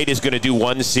 M. Night is going to do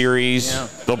one series. Yeah.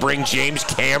 They'll bring James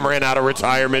Cameron out of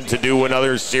retirement to do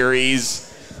another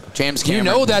series. James Cameron.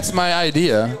 You know that's my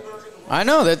idea. I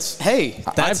know. I've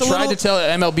tried to tell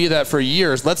MLB that for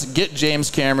years. Let's get James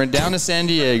Cameron down to San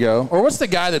Diego. Or what's the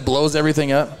guy that blows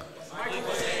everything up?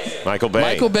 Michael Bay.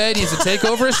 Michael Bay needs to take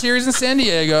over a series in San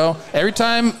Diego. Every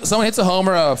time someone hits a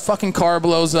homer, a fucking car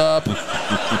blows up.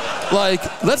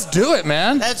 Like, let's do it,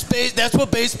 man. That's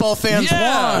what baseball fans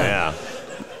want. Yeah.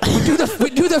 We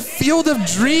do the Field of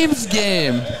Dreams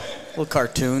game. Little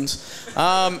cartoons.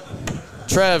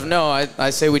 Trev, no, I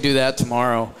say we do that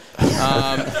tomorrow.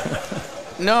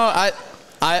 No,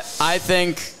 I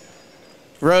think,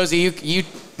 Rosie, you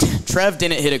Trev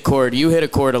didn't hit a chord. You hit a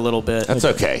chord a little bit. That's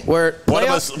okay. Where one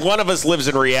of us lives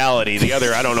in reality. The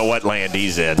other, I don't know what land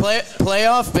he's in.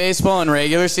 Playoff baseball and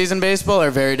regular season baseball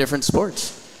are very different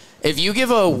sports. If you give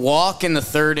a walk in the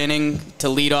third inning to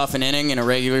lead off an inning in a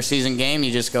regular season game,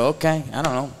 you just go, okay, I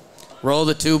don't know. Roll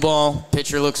the 2-ball,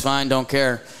 pitcher looks fine, don't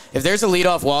care. If there's a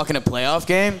leadoff walk in a playoff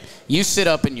game, you sit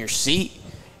up in your seat.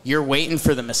 You're waiting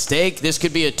for the mistake. This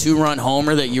could be a 2-run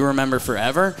homer that you remember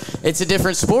forever. It's a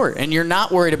different sport, and you're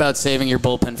not worried about saving your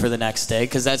bullpen for the next day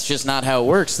because that's just not how it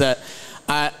works. That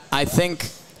I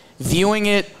think viewing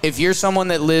it, if you're someone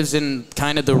that lives in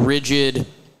kind of the rigid,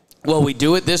 well, we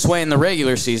do it this way in the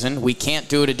regular season, we can't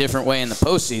do it a different way in the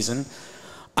postseason,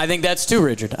 I think that's too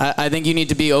rigid. I think you need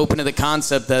to be open to the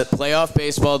concept that playoff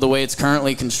baseball, the way it's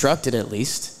currently constructed at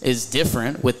least, is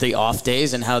different with the off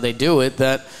days and how they do it.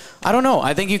 That, I don't know,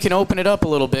 I think you can open it up a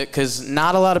little bit because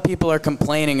not a lot of people are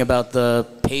complaining about the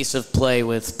pace of play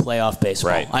with playoff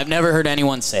baseball. Right. I've never heard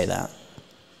anyone say that.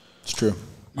 It's true.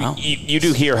 Wow. You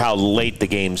do hear how late the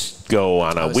games go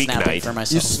on a weeknight. For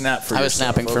myself. You snap for I yourself. was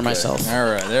snapping for myself. All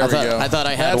right, there we go. I thought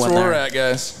I had That's one where there. we're at,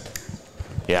 guys.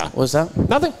 Yeah. What was that?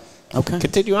 Nothing. Okay.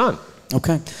 Continue on.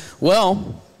 Okay.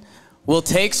 Well, we'll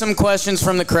take some questions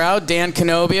from the crowd. Dan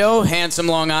Canobio, handsome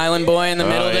Long Island boy in the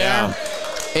middle yeah.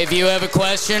 there. If you have a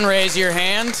question, raise your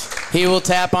hand. He will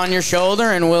tap on your shoulder,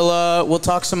 and we'll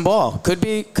talk some ball. Could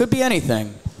be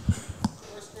anything.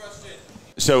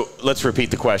 So let's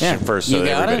repeat the question first so that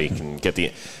everybody can get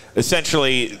the...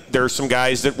 Essentially, there are some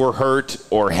guys that were hurt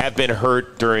or have been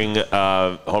hurt during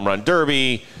Home Run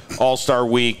Derby, All-Star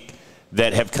Week,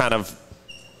 that have kind of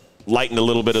lightened a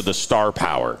little bit of the star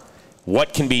power.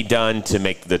 What can be done to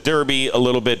make the Derby a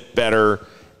little bit better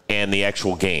and the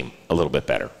actual game a little bit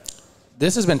better?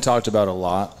 This has been talked about a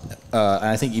lot, and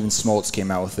I think even Smoltz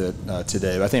came out with it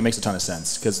today. But I think it makes a ton of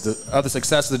sense because of the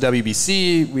success of the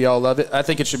WBC, we all love it. I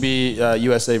think it should be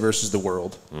USA versus the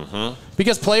world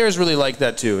because players really like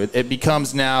that too. It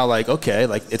becomes now like, okay,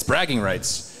 like it's bragging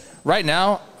rights. Right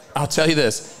now, I'll tell you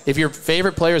this: if your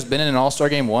favorite player has been in an All-Star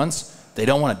game once, they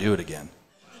don't want to do it again.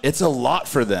 It's a lot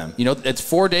for them. You know, it's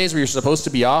 4 days where you're supposed to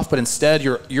be off, but instead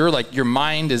you're like your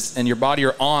mind is and your body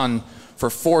are on for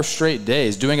 4 straight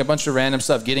days, doing a bunch of random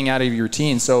stuff, getting out of your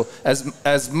routine. So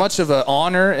as much of an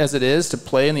honor as it is to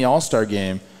play in the All-Star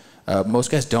game, most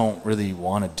guys don't really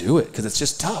want to do it because it's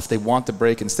just tough. They want the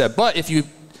break instead. But if you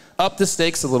up the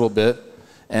stakes a little bit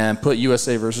and put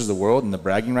USA versus the world and the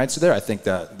bragging rights are there, I think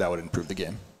that would improve the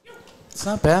game. It's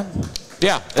not bad.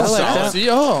 Yeah, I like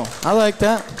that. I like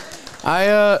that.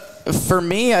 For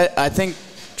me, I think,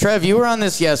 Trev, you were on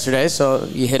this yesterday, so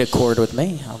you hit a chord with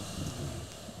me.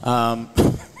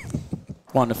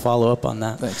 Wanted to follow up on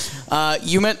that. Thanks.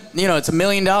 You meant, it's $1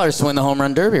 million to win the Home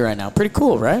Run Derby right now. Pretty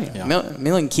cool, right? Yeah.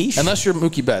 Million quiche. Unless you're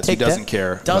Mookie Betts, he doesn't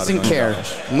care. Doesn't care.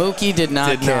 Mookie did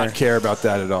not care about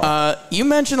that at all. You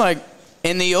mentioned, like,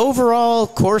 in the overall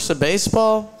course of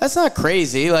baseball, that's not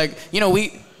crazy. Like,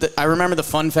 I remember the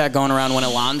fun fact going around when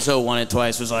Alonso won it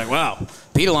twice was like, wow,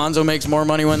 Pete Alonso makes more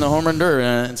money winning the Home Run Derby.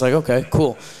 And it's like, okay,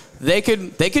 cool. They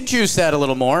could juice that a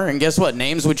little more, and guess what?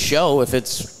 Names would show if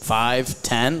it's 5,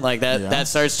 10, like that. Yeah. That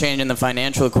starts changing the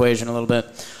financial equation a little bit.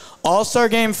 All-Star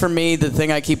game for me, the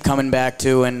thing I keep coming back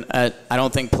to, and I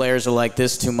don't think players are like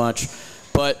this too much,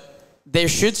 but there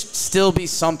should still be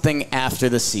something after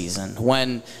the season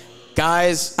when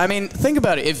guys. I mean, think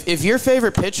about it. If your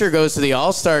favorite pitcher goes to the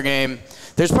All-Star game,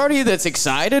 there's part of you that's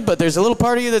excited, but there's a little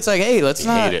part of you that's like, hey, let's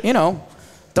not,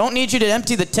 don't need you to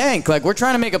empty the tank. Like, we're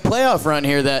trying to make a playoff run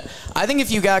here that I think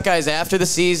if you got guys after the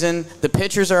season, the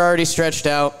pitchers are already stretched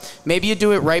out. Maybe you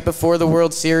do it right before the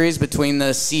World Series between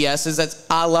the CSs. That's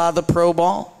a la the Pro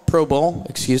Bowl,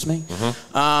 excuse me.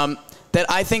 That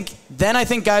I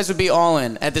think guys would be all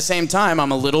in. At the same time,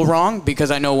 I'm a little wrong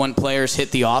because I know when players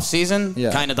hit the off season,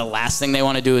 kind of the last thing they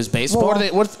want to do is baseball.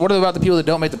 Well, what about the people that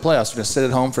don't make the playoffs? They're just sit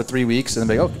at home for 3 weeks and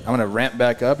then be like, I'm going to ramp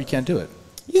back up. You can't do it.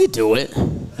 You can do it.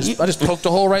 I just poked a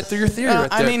hole right through your theory right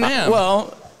there. I mean,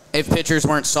 well, if pitchers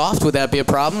weren't soft, would that be a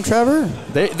problem, Trevor?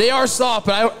 They are soft,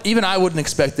 but I wouldn't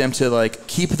expect them to like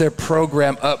keep their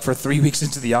program up for 3 weeks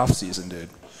into the offseason, dude.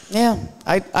 Yeah,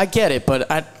 I get it,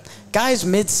 but guys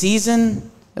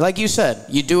mid-season, like you said,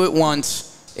 you do it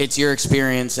once, it's your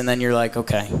experience, and then you're like,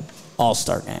 okay,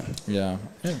 All-Star game. Yeah.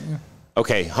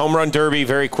 Okay, home run derby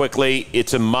very quickly.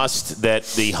 It's a must that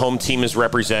the home team is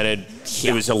represented.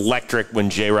 It was electric when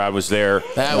J-Rod was there.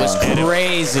 That was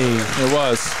crazy. It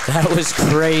was. That was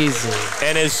crazy.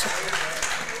 And as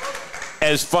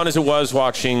fun as it was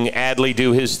watching Adley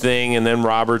do his thing and then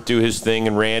Robert do his thing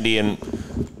and Randy, and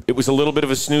it was a little bit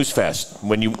of a snooze fest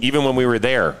even when we were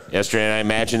there yesterday, and I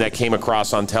imagine that came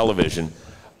across on television.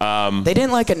 They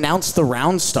didn't announce the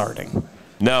round starting.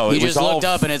 No, you it was just looked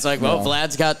up and it's like, well,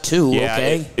 Vlad's got 2. Yeah,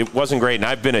 okay. It wasn't great, and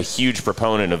I've been a huge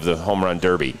proponent of the home run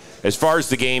derby. As far as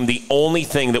the game, the only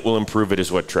thing that will improve it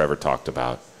is what Trevor talked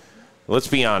about. Let's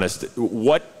be honest.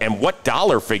 What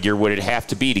dollar figure would it have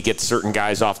to be to get certain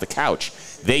guys off the couch?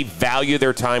 They value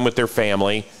their time with their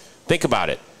family. Think about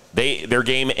it. Their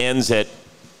game ends at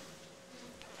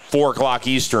 4 o'clock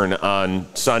Eastern on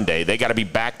Sunday. They got to be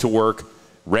back to work,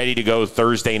 ready to go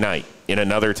Thursday night in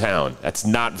another town. That's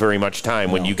not very much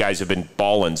time when you guys have been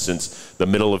balling since the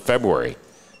middle of February.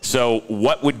 So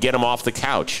what would get them off the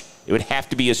couch? It would have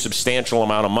to be a substantial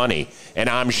amount of money. And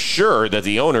I'm sure that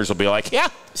the owners will be like, yeah,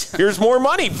 here's more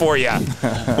money for you.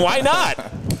 Why not?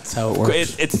 That's how it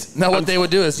works. What they would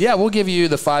do is, we'll give you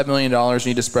the $5 million you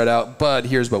need to spread out, but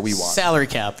here's what we want. Salary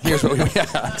cap. Here's what we want.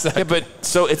 Yeah, exactly. Yeah, but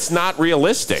so it's not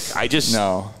realistic.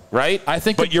 No. Right?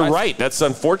 But you're right. That's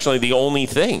unfortunately the only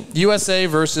thing. USA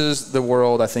versus the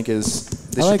world, I think, they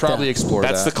should probably explore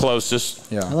that. That's the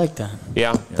closest. Yeah. I like that.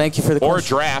 Yeah. Thank you for the question. Or a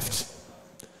draft.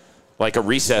 Like a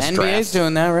recess draft. NBA's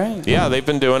doing that, right? Yeah, they've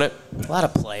been doing it. A lot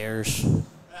of players.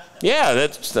 Yeah,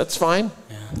 that's fine.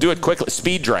 Yeah. Do it quickly.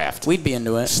 Speed draft. We'd be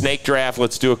into it. Snake draft.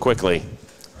 Let's do it quickly.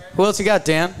 Who else you got,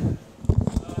 Dan?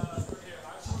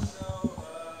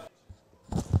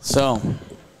 So,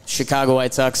 Chicago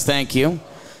White Sox, thank you.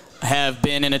 Have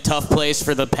been in a tough place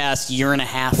for the past year and a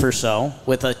half or so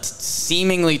with a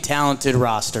seemingly talented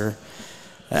roster.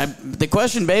 The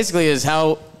question basically is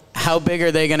how big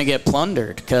are they going to get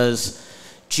plundered? Because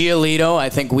Giolito, I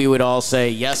think we would all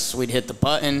say, yes, we'd hit the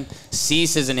button.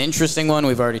 Cease is an interesting one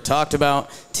we've already talked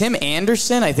about. Tim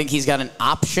Anderson, I think he's got an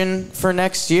option for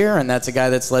next year, and that's a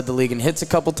guy that's led the league in hits a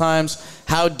couple times.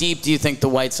 How deep do you think the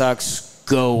White Sox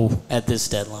go at this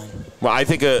deadline? Well, I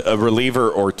think a reliever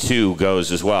or two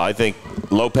goes as well. I think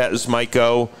Lopez might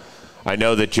go. I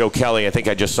know that Joe Kelly, I think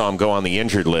I just saw him go on the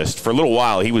injured list. For a little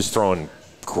while, he was throwing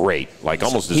great,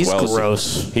 almost as well. He's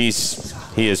gross.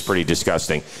 He is pretty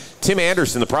disgusting. Tim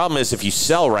Anderson, the problem is if you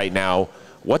sell right now,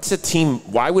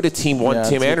 why would a team want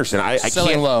Tim Anderson? I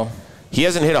selling can't. Low. He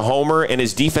hasn't hit a homer, and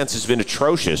his defense has been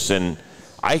atrocious. And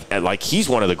he's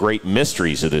one of the great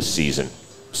mysteries of this season.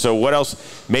 So what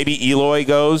else? Maybe Eloy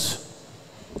goes.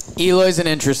 Eloy's an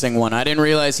interesting one. I didn't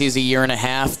realize he's a year and a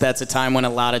half. That's a time when a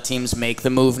lot of teams make the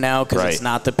move now because it's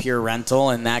not the pure rental.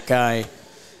 And that guy,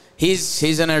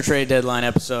 he's in our trade deadline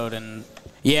episode, and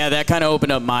that kind of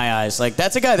opened up my eyes.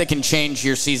 That's a guy that can change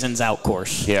your season's out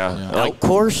course. Yeah. Out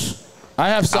course? I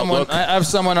have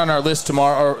someone on our list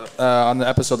tomorrow on the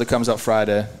episode that comes out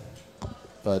Friday.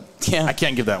 But I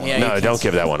can't give that one. No, don't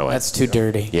give that one away. That's too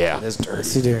dirty. Yeah. It is dirty.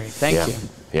 That's too dirty. Thank you.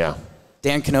 Yeah.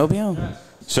 Dan Canobio?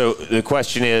 So the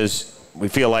question is, we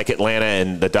feel like Atlanta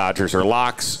and the Dodgers are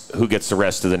locks. Who gets the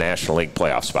rest of the National League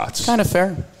playoff spots? Kind of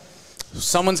fair.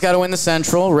 Someone's got to win the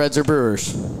Central. Reds or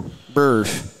Brewers? Brewers.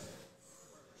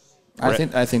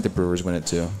 I think the Brewers win it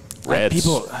too. Reds.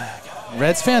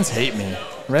 Reds fans hate me.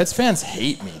 Reds fans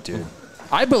hate me, dude.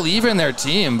 I believe in their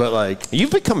team, but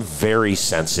you've become very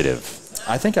sensitive.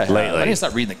 I think I have. Lately. I need to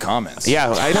start reading the comments. Yeah,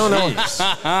 I don't know.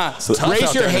 So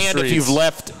raise your hand if you've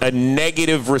left a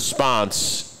negative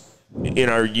response in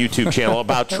our YouTube channel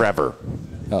about Trevor.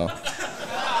 Oh.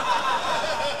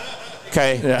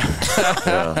 Okay.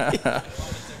 Yeah.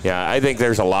 Yeah, I think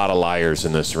there's a lot of liars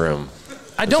in this room.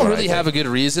 I don't really have a good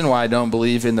reason why I don't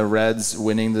believe in the Reds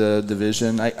winning the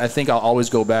division. I think I'll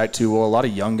always go back to, a lot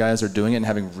of young guys are doing it and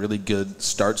having really good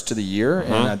starts to the year,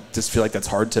 and I just feel like that's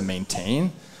hard to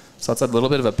maintain. So it's a little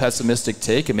bit of a pessimistic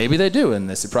take, and maybe they do, and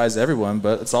they surprise everyone,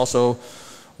 but it's also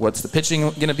what's the pitching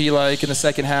going to be like in the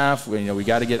second half? We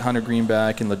got to get Hunter Green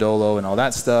back and Lodolo and all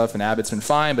that stuff, and Abbott's been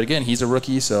fine, but again, he's a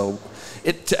rookie, so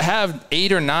to have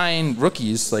 8 or 9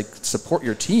 rookies support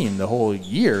your team the whole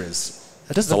year it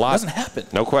doesn't happen.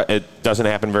 It doesn't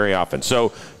happen very often.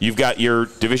 So you've got your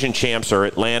division champs are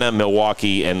Atlanta,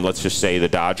 Milwaukee, and let's just say the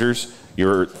Dodgers.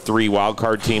 Your 3 wild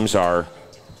card teams are.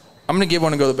 I'm going to give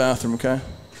one to go to the bathroom, okay?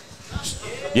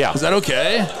 Yeah. Is that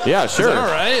okay? Yeah, sure. Is that all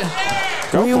right?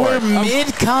 We were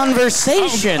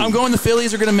mid-conversation. I'm going the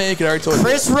Phillies are going to make it. I already told you.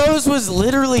 Chris Rose was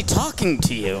literally talking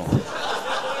to you.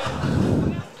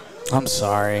 I'm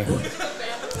sorry.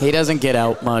 He doesn't get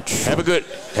out much. Have a good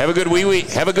wee-wee.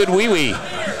 Have a good wee-wee.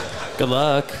 Good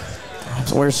luck.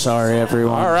 We're sorry,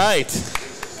 everyone. All right.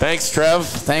 Thanks, Trev.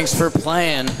 Thanks for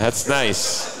playing. That's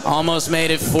nice. Almost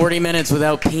made it 40 minutes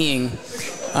without peeing.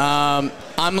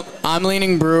 I'm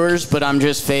leaning Brewers, but I'm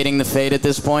just fading the fade at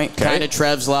this point. Okay. Kind of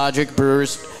Trev's logic.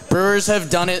 Brewers have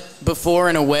done it before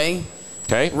in a way.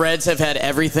 Okay. Reds have had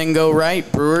everything go right.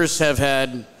 Brewers have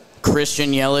had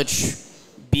Christian Yelich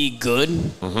be good,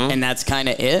 and that's kind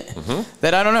of it.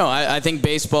 That I don't know. I think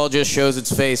baseball just shows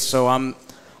its face. So I'm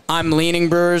leaning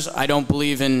Brewers. I don't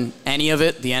believe in any of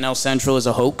it. The NL Central is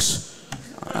a hoax.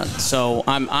 So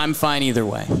I'm fine either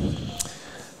way.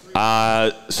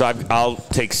 So I'll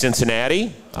take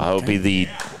Cincinnati. I'll be the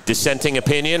dissenting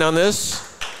opinion on this.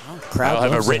 I'll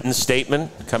have a written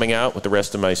statement coming out with the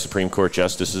rest of my Supreme Court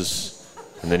justices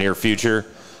in the near future.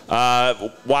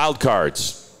 Wild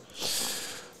cards.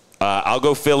 I'll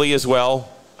go Philly as well.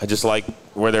 I just like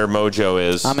where their mojo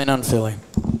is. I'm in on Philly.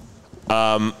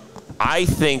 I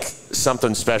think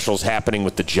something special is happening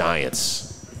with the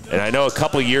Giants. And I know a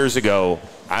couple of years ago,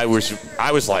 I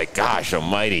was like, gosh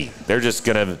almighty, they're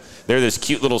this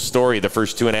cute little story the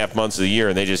first 2.5 months of the year,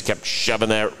 and they just kept shoving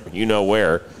that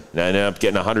where, and I ended up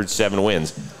getting 107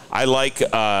 wins. I like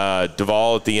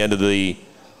Duvall at the end of the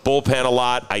bullpen a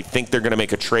lot. I think they're going to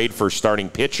make a trade for a starting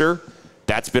pitcher.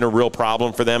 That's been a real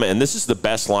problem for them, and this is the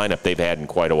best lineup they've had in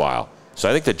quite a while. So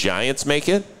I think the Giants make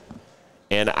it,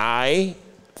 and I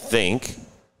think...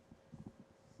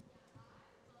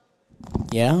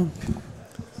 Yeah?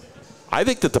 I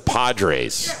think that the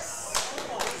Padres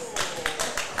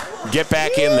get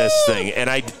back in this thing, and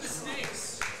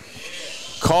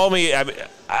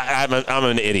I'm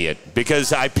an idiot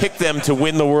because I picked them to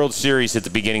win the World Series at the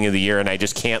beginning of the year, and I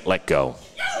just can't let go.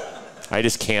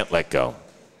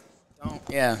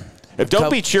 Yeah.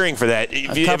 Don't be cheering for that.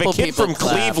 If a kid from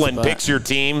Cleveland picks your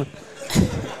team,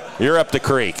 you're up the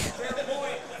creek.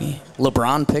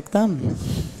 LeBron picked them.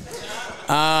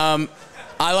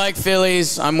 I like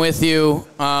Phillies. I'm with you.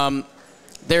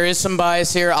 There is some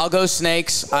bias here. I'll go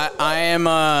Snakes.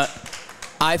 I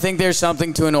think there's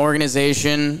something to an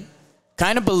organization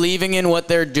kind of believing in what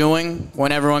they're doing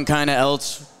when everyone kind of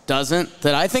else doesn't.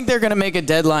 That I think they're going to make a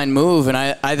deadline move, and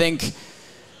I think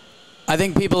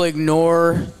people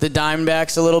ignore the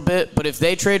Diamondbacks a little bit. But if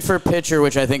they trade for a pitcher,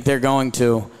 which I think they're going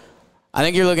to, I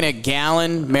think you're looking at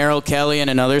Gallen, Merrill Kelly, and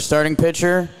another starting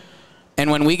pitcher. And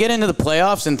when we get into the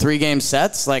playoffs in 3-game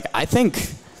sets, I think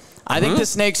the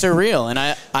Snakes are real, and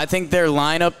I think their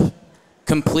lineup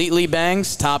completely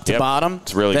bangs top to bottom.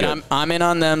 It's really good. I'm in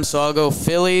on them, so I'll go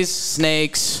Phillies,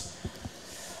 Snakes.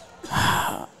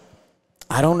 I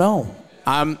don't know.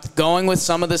 I'm going with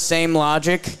some of the same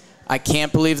logic. I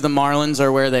can't believe the Marlins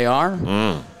are where they are,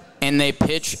 and they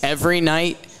pitch every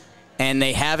night. And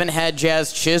they haven't had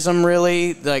Jazz Chisholm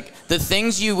really. The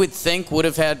things you would think would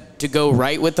have had to go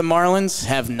right with the Marlins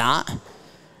have not.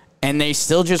 And they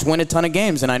still just win a ton of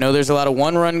games. And I know there's a lot of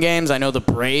one-run games. I know the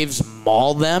Braves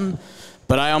maul them.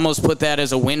 But I almost put that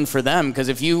as a win for them. Because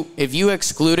if you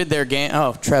excluded their game...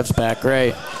 Oh, Trev's back.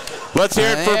 Great. Let's hear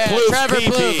it for Plouffe Trevor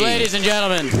PP. Plouffe, ladies and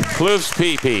gentlemen. Plouffe's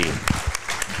PP.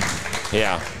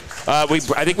 Yeah.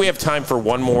 I think we have time for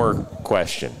one more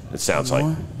question, it sounds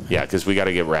like. Yeah, because we got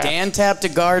to get wrapped. Dan tapped a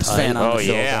Guards fan on the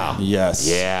shoulder. Yeah. Yes.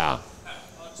 Yeah.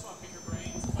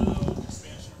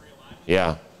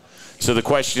 Yeah. So the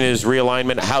question is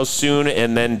realignment. How soon,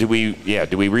 and then do we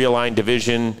realign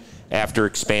division after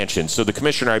expansion? So the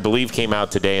commissioner, I believe, came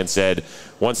out today and said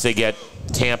once they get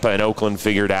Tampa and Oakland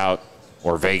figured out,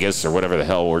 or Vegas, or whatever the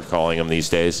hell we're calling them these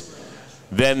days,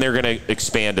 then they're going to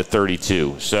expand to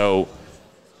 32. So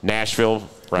Nashville.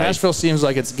 Right. Nashville seems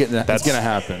like it's gonna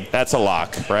happen. That's a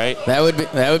lock, right? That would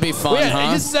be fun, Well, yeah,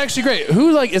 huh? This is actually great.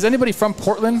 Is anybody from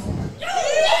Portland?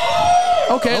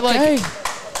 Okay.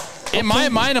 In my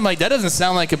mind, I'm like, that doesn't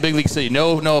sound like a big league city.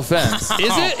 No offense.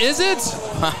 Is it?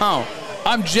 Wow.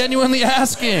 I'm genuinely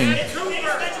asking.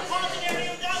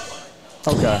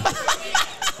 Okay.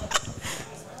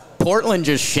 Portland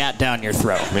just shat down your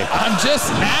throat. I'm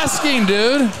just asking,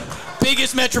 dude.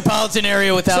 Biggest metropolitan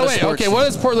area without a sports team. What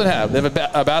does Portland have? They have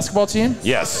a basketball team?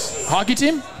 Yes. Hockey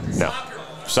team? No.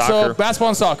 So Soccer. basketball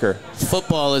and soccer.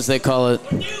 Football, as they call it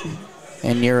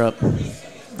in Europe. All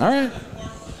right.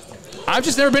 I've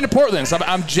just never been to Portland, so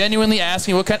I'm genuinely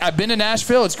asking what kind. I've been to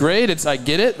Nashville. It's great. I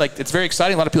get it. It's very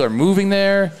exciting. A lot of people are moving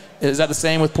there. Is that the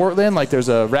same with Portland? There's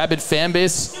a rabid fan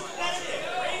base.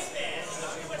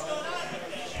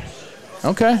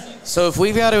 Okay. So if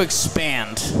we've got to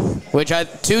expand, which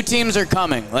 2 teams are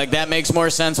coming, that makes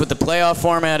more sense with the playoff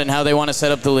format and how they want to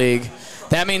set up the league.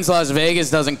 That means Las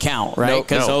Vegas doesn't count, right?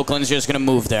 Because Oakland's just going to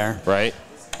move there. Right.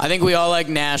 I think we all like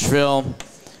Nashville.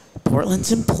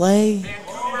 Portland's in play.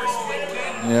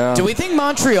 Yeah. Do we think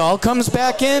Montreal comes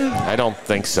back in? I don't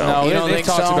think so. No, You don't they think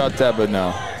talked so? about that, but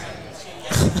no.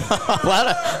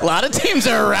 A lot of teams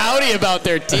are rowdy about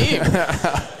their team.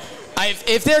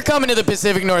 If they're coming to the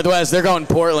Pacific Northwest, they're going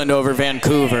Portland over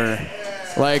Vancouver.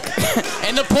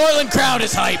 And the Portland crowd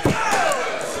is hype.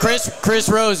 Chris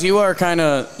Rose, you have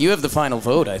the final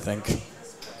vote, I think.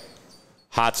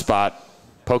 Hotspot,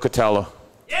 Pocatello.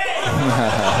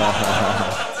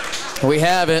 We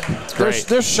have it.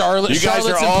 There's Charlotte. You guys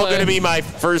Charlotte's are in all play. going to be my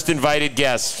first invited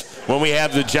guests when we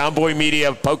have the John Boy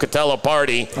Media Pocatello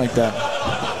party. Like that.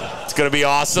 It's going to be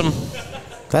awesome.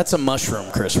 That's a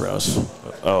mushroom, Chris Rose.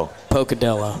 Oh.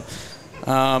 Pocatello.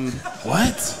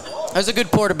 What? That's a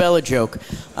good Portobello joke.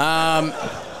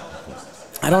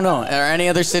 I don't know. Are any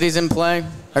other cities in play?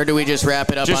 Or do we just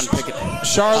wrap it up on Pickett?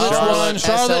 Charlotte's one.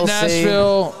 Charlotte, SLC.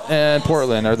 Nashville, and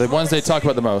Portland are the ones they talk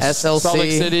about the most. SLC. Salt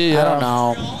Lake City. I don't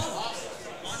know.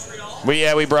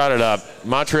 We brought it up.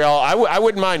 Montreal. I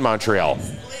wouldn't mind Montreal.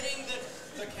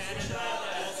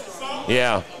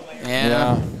 Yeah.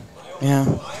 Yeah.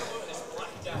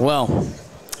 Well,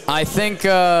 I think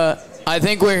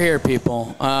we're here,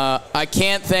 people. I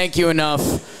can't thank you enough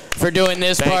for doing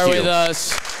this Thank part you. with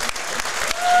us.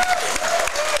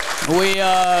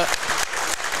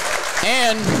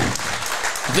 And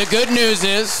the good news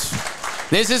is,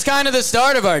 this is kind of the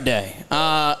start of our day.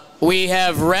 We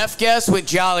have ref guests with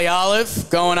Jolly Olive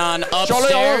going on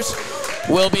upstairs.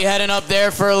 We'll be heading up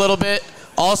there for a little bit.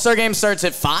 All-Star Game starts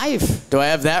at 5. Do I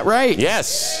have that right?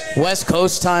 Yes. West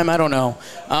Coast time, I don't know.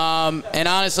 And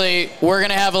honestly, we're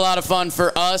going to have a lot of fun.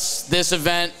 For us, this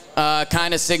event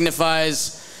kind of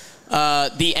signifies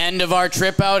the end of our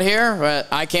trip out here.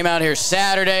 I came out here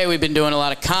Saturday. We've been doing a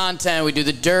lot of content. We do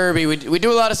the Derby. We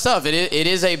do a lot of stuff. It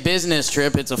is a business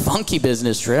trip. It's a funky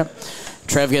business trip.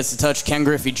 Trev gets to touch Ken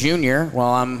Griffey Jr.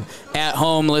 while I'm at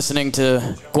home listening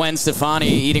to Gwen Stefani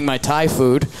eating my Thai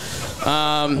food.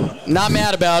 Not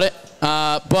mad about it,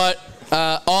 but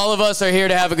all of us are here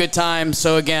to have a good time.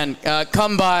 So again,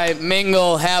 come by,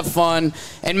 mingle, have fun,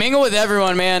 and mingle with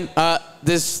everyone, man.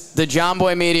 The John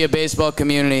Boy Media baseball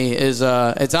community is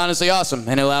it's honestly awesome,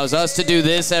 and it allows us to do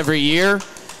this every year,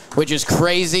 which is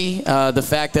crazy. The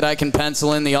fact that I can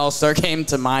pencil in the All-Star Game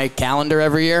to my calendar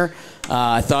every year.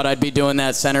 I thought I'd be doing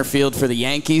that center field for the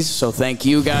Yankees, so thank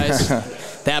you guys.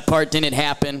 That part didn't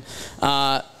happen.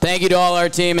 Thank you to all our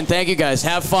team, and thank you guys.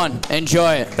 Have fun.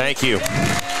 Enjoy it. Thank you.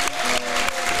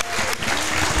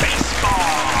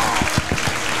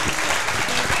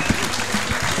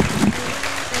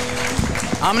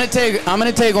 I'm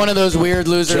gonna take one of those weird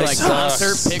loser like Jesus.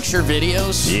 concert picture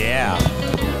videos. Yeah.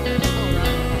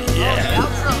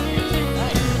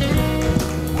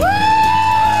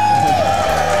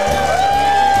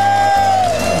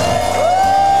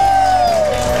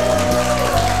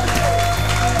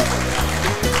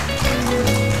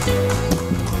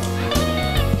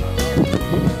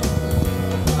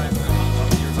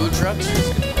 Food trucks.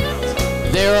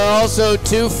 There are also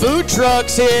 2 food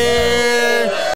trucks here.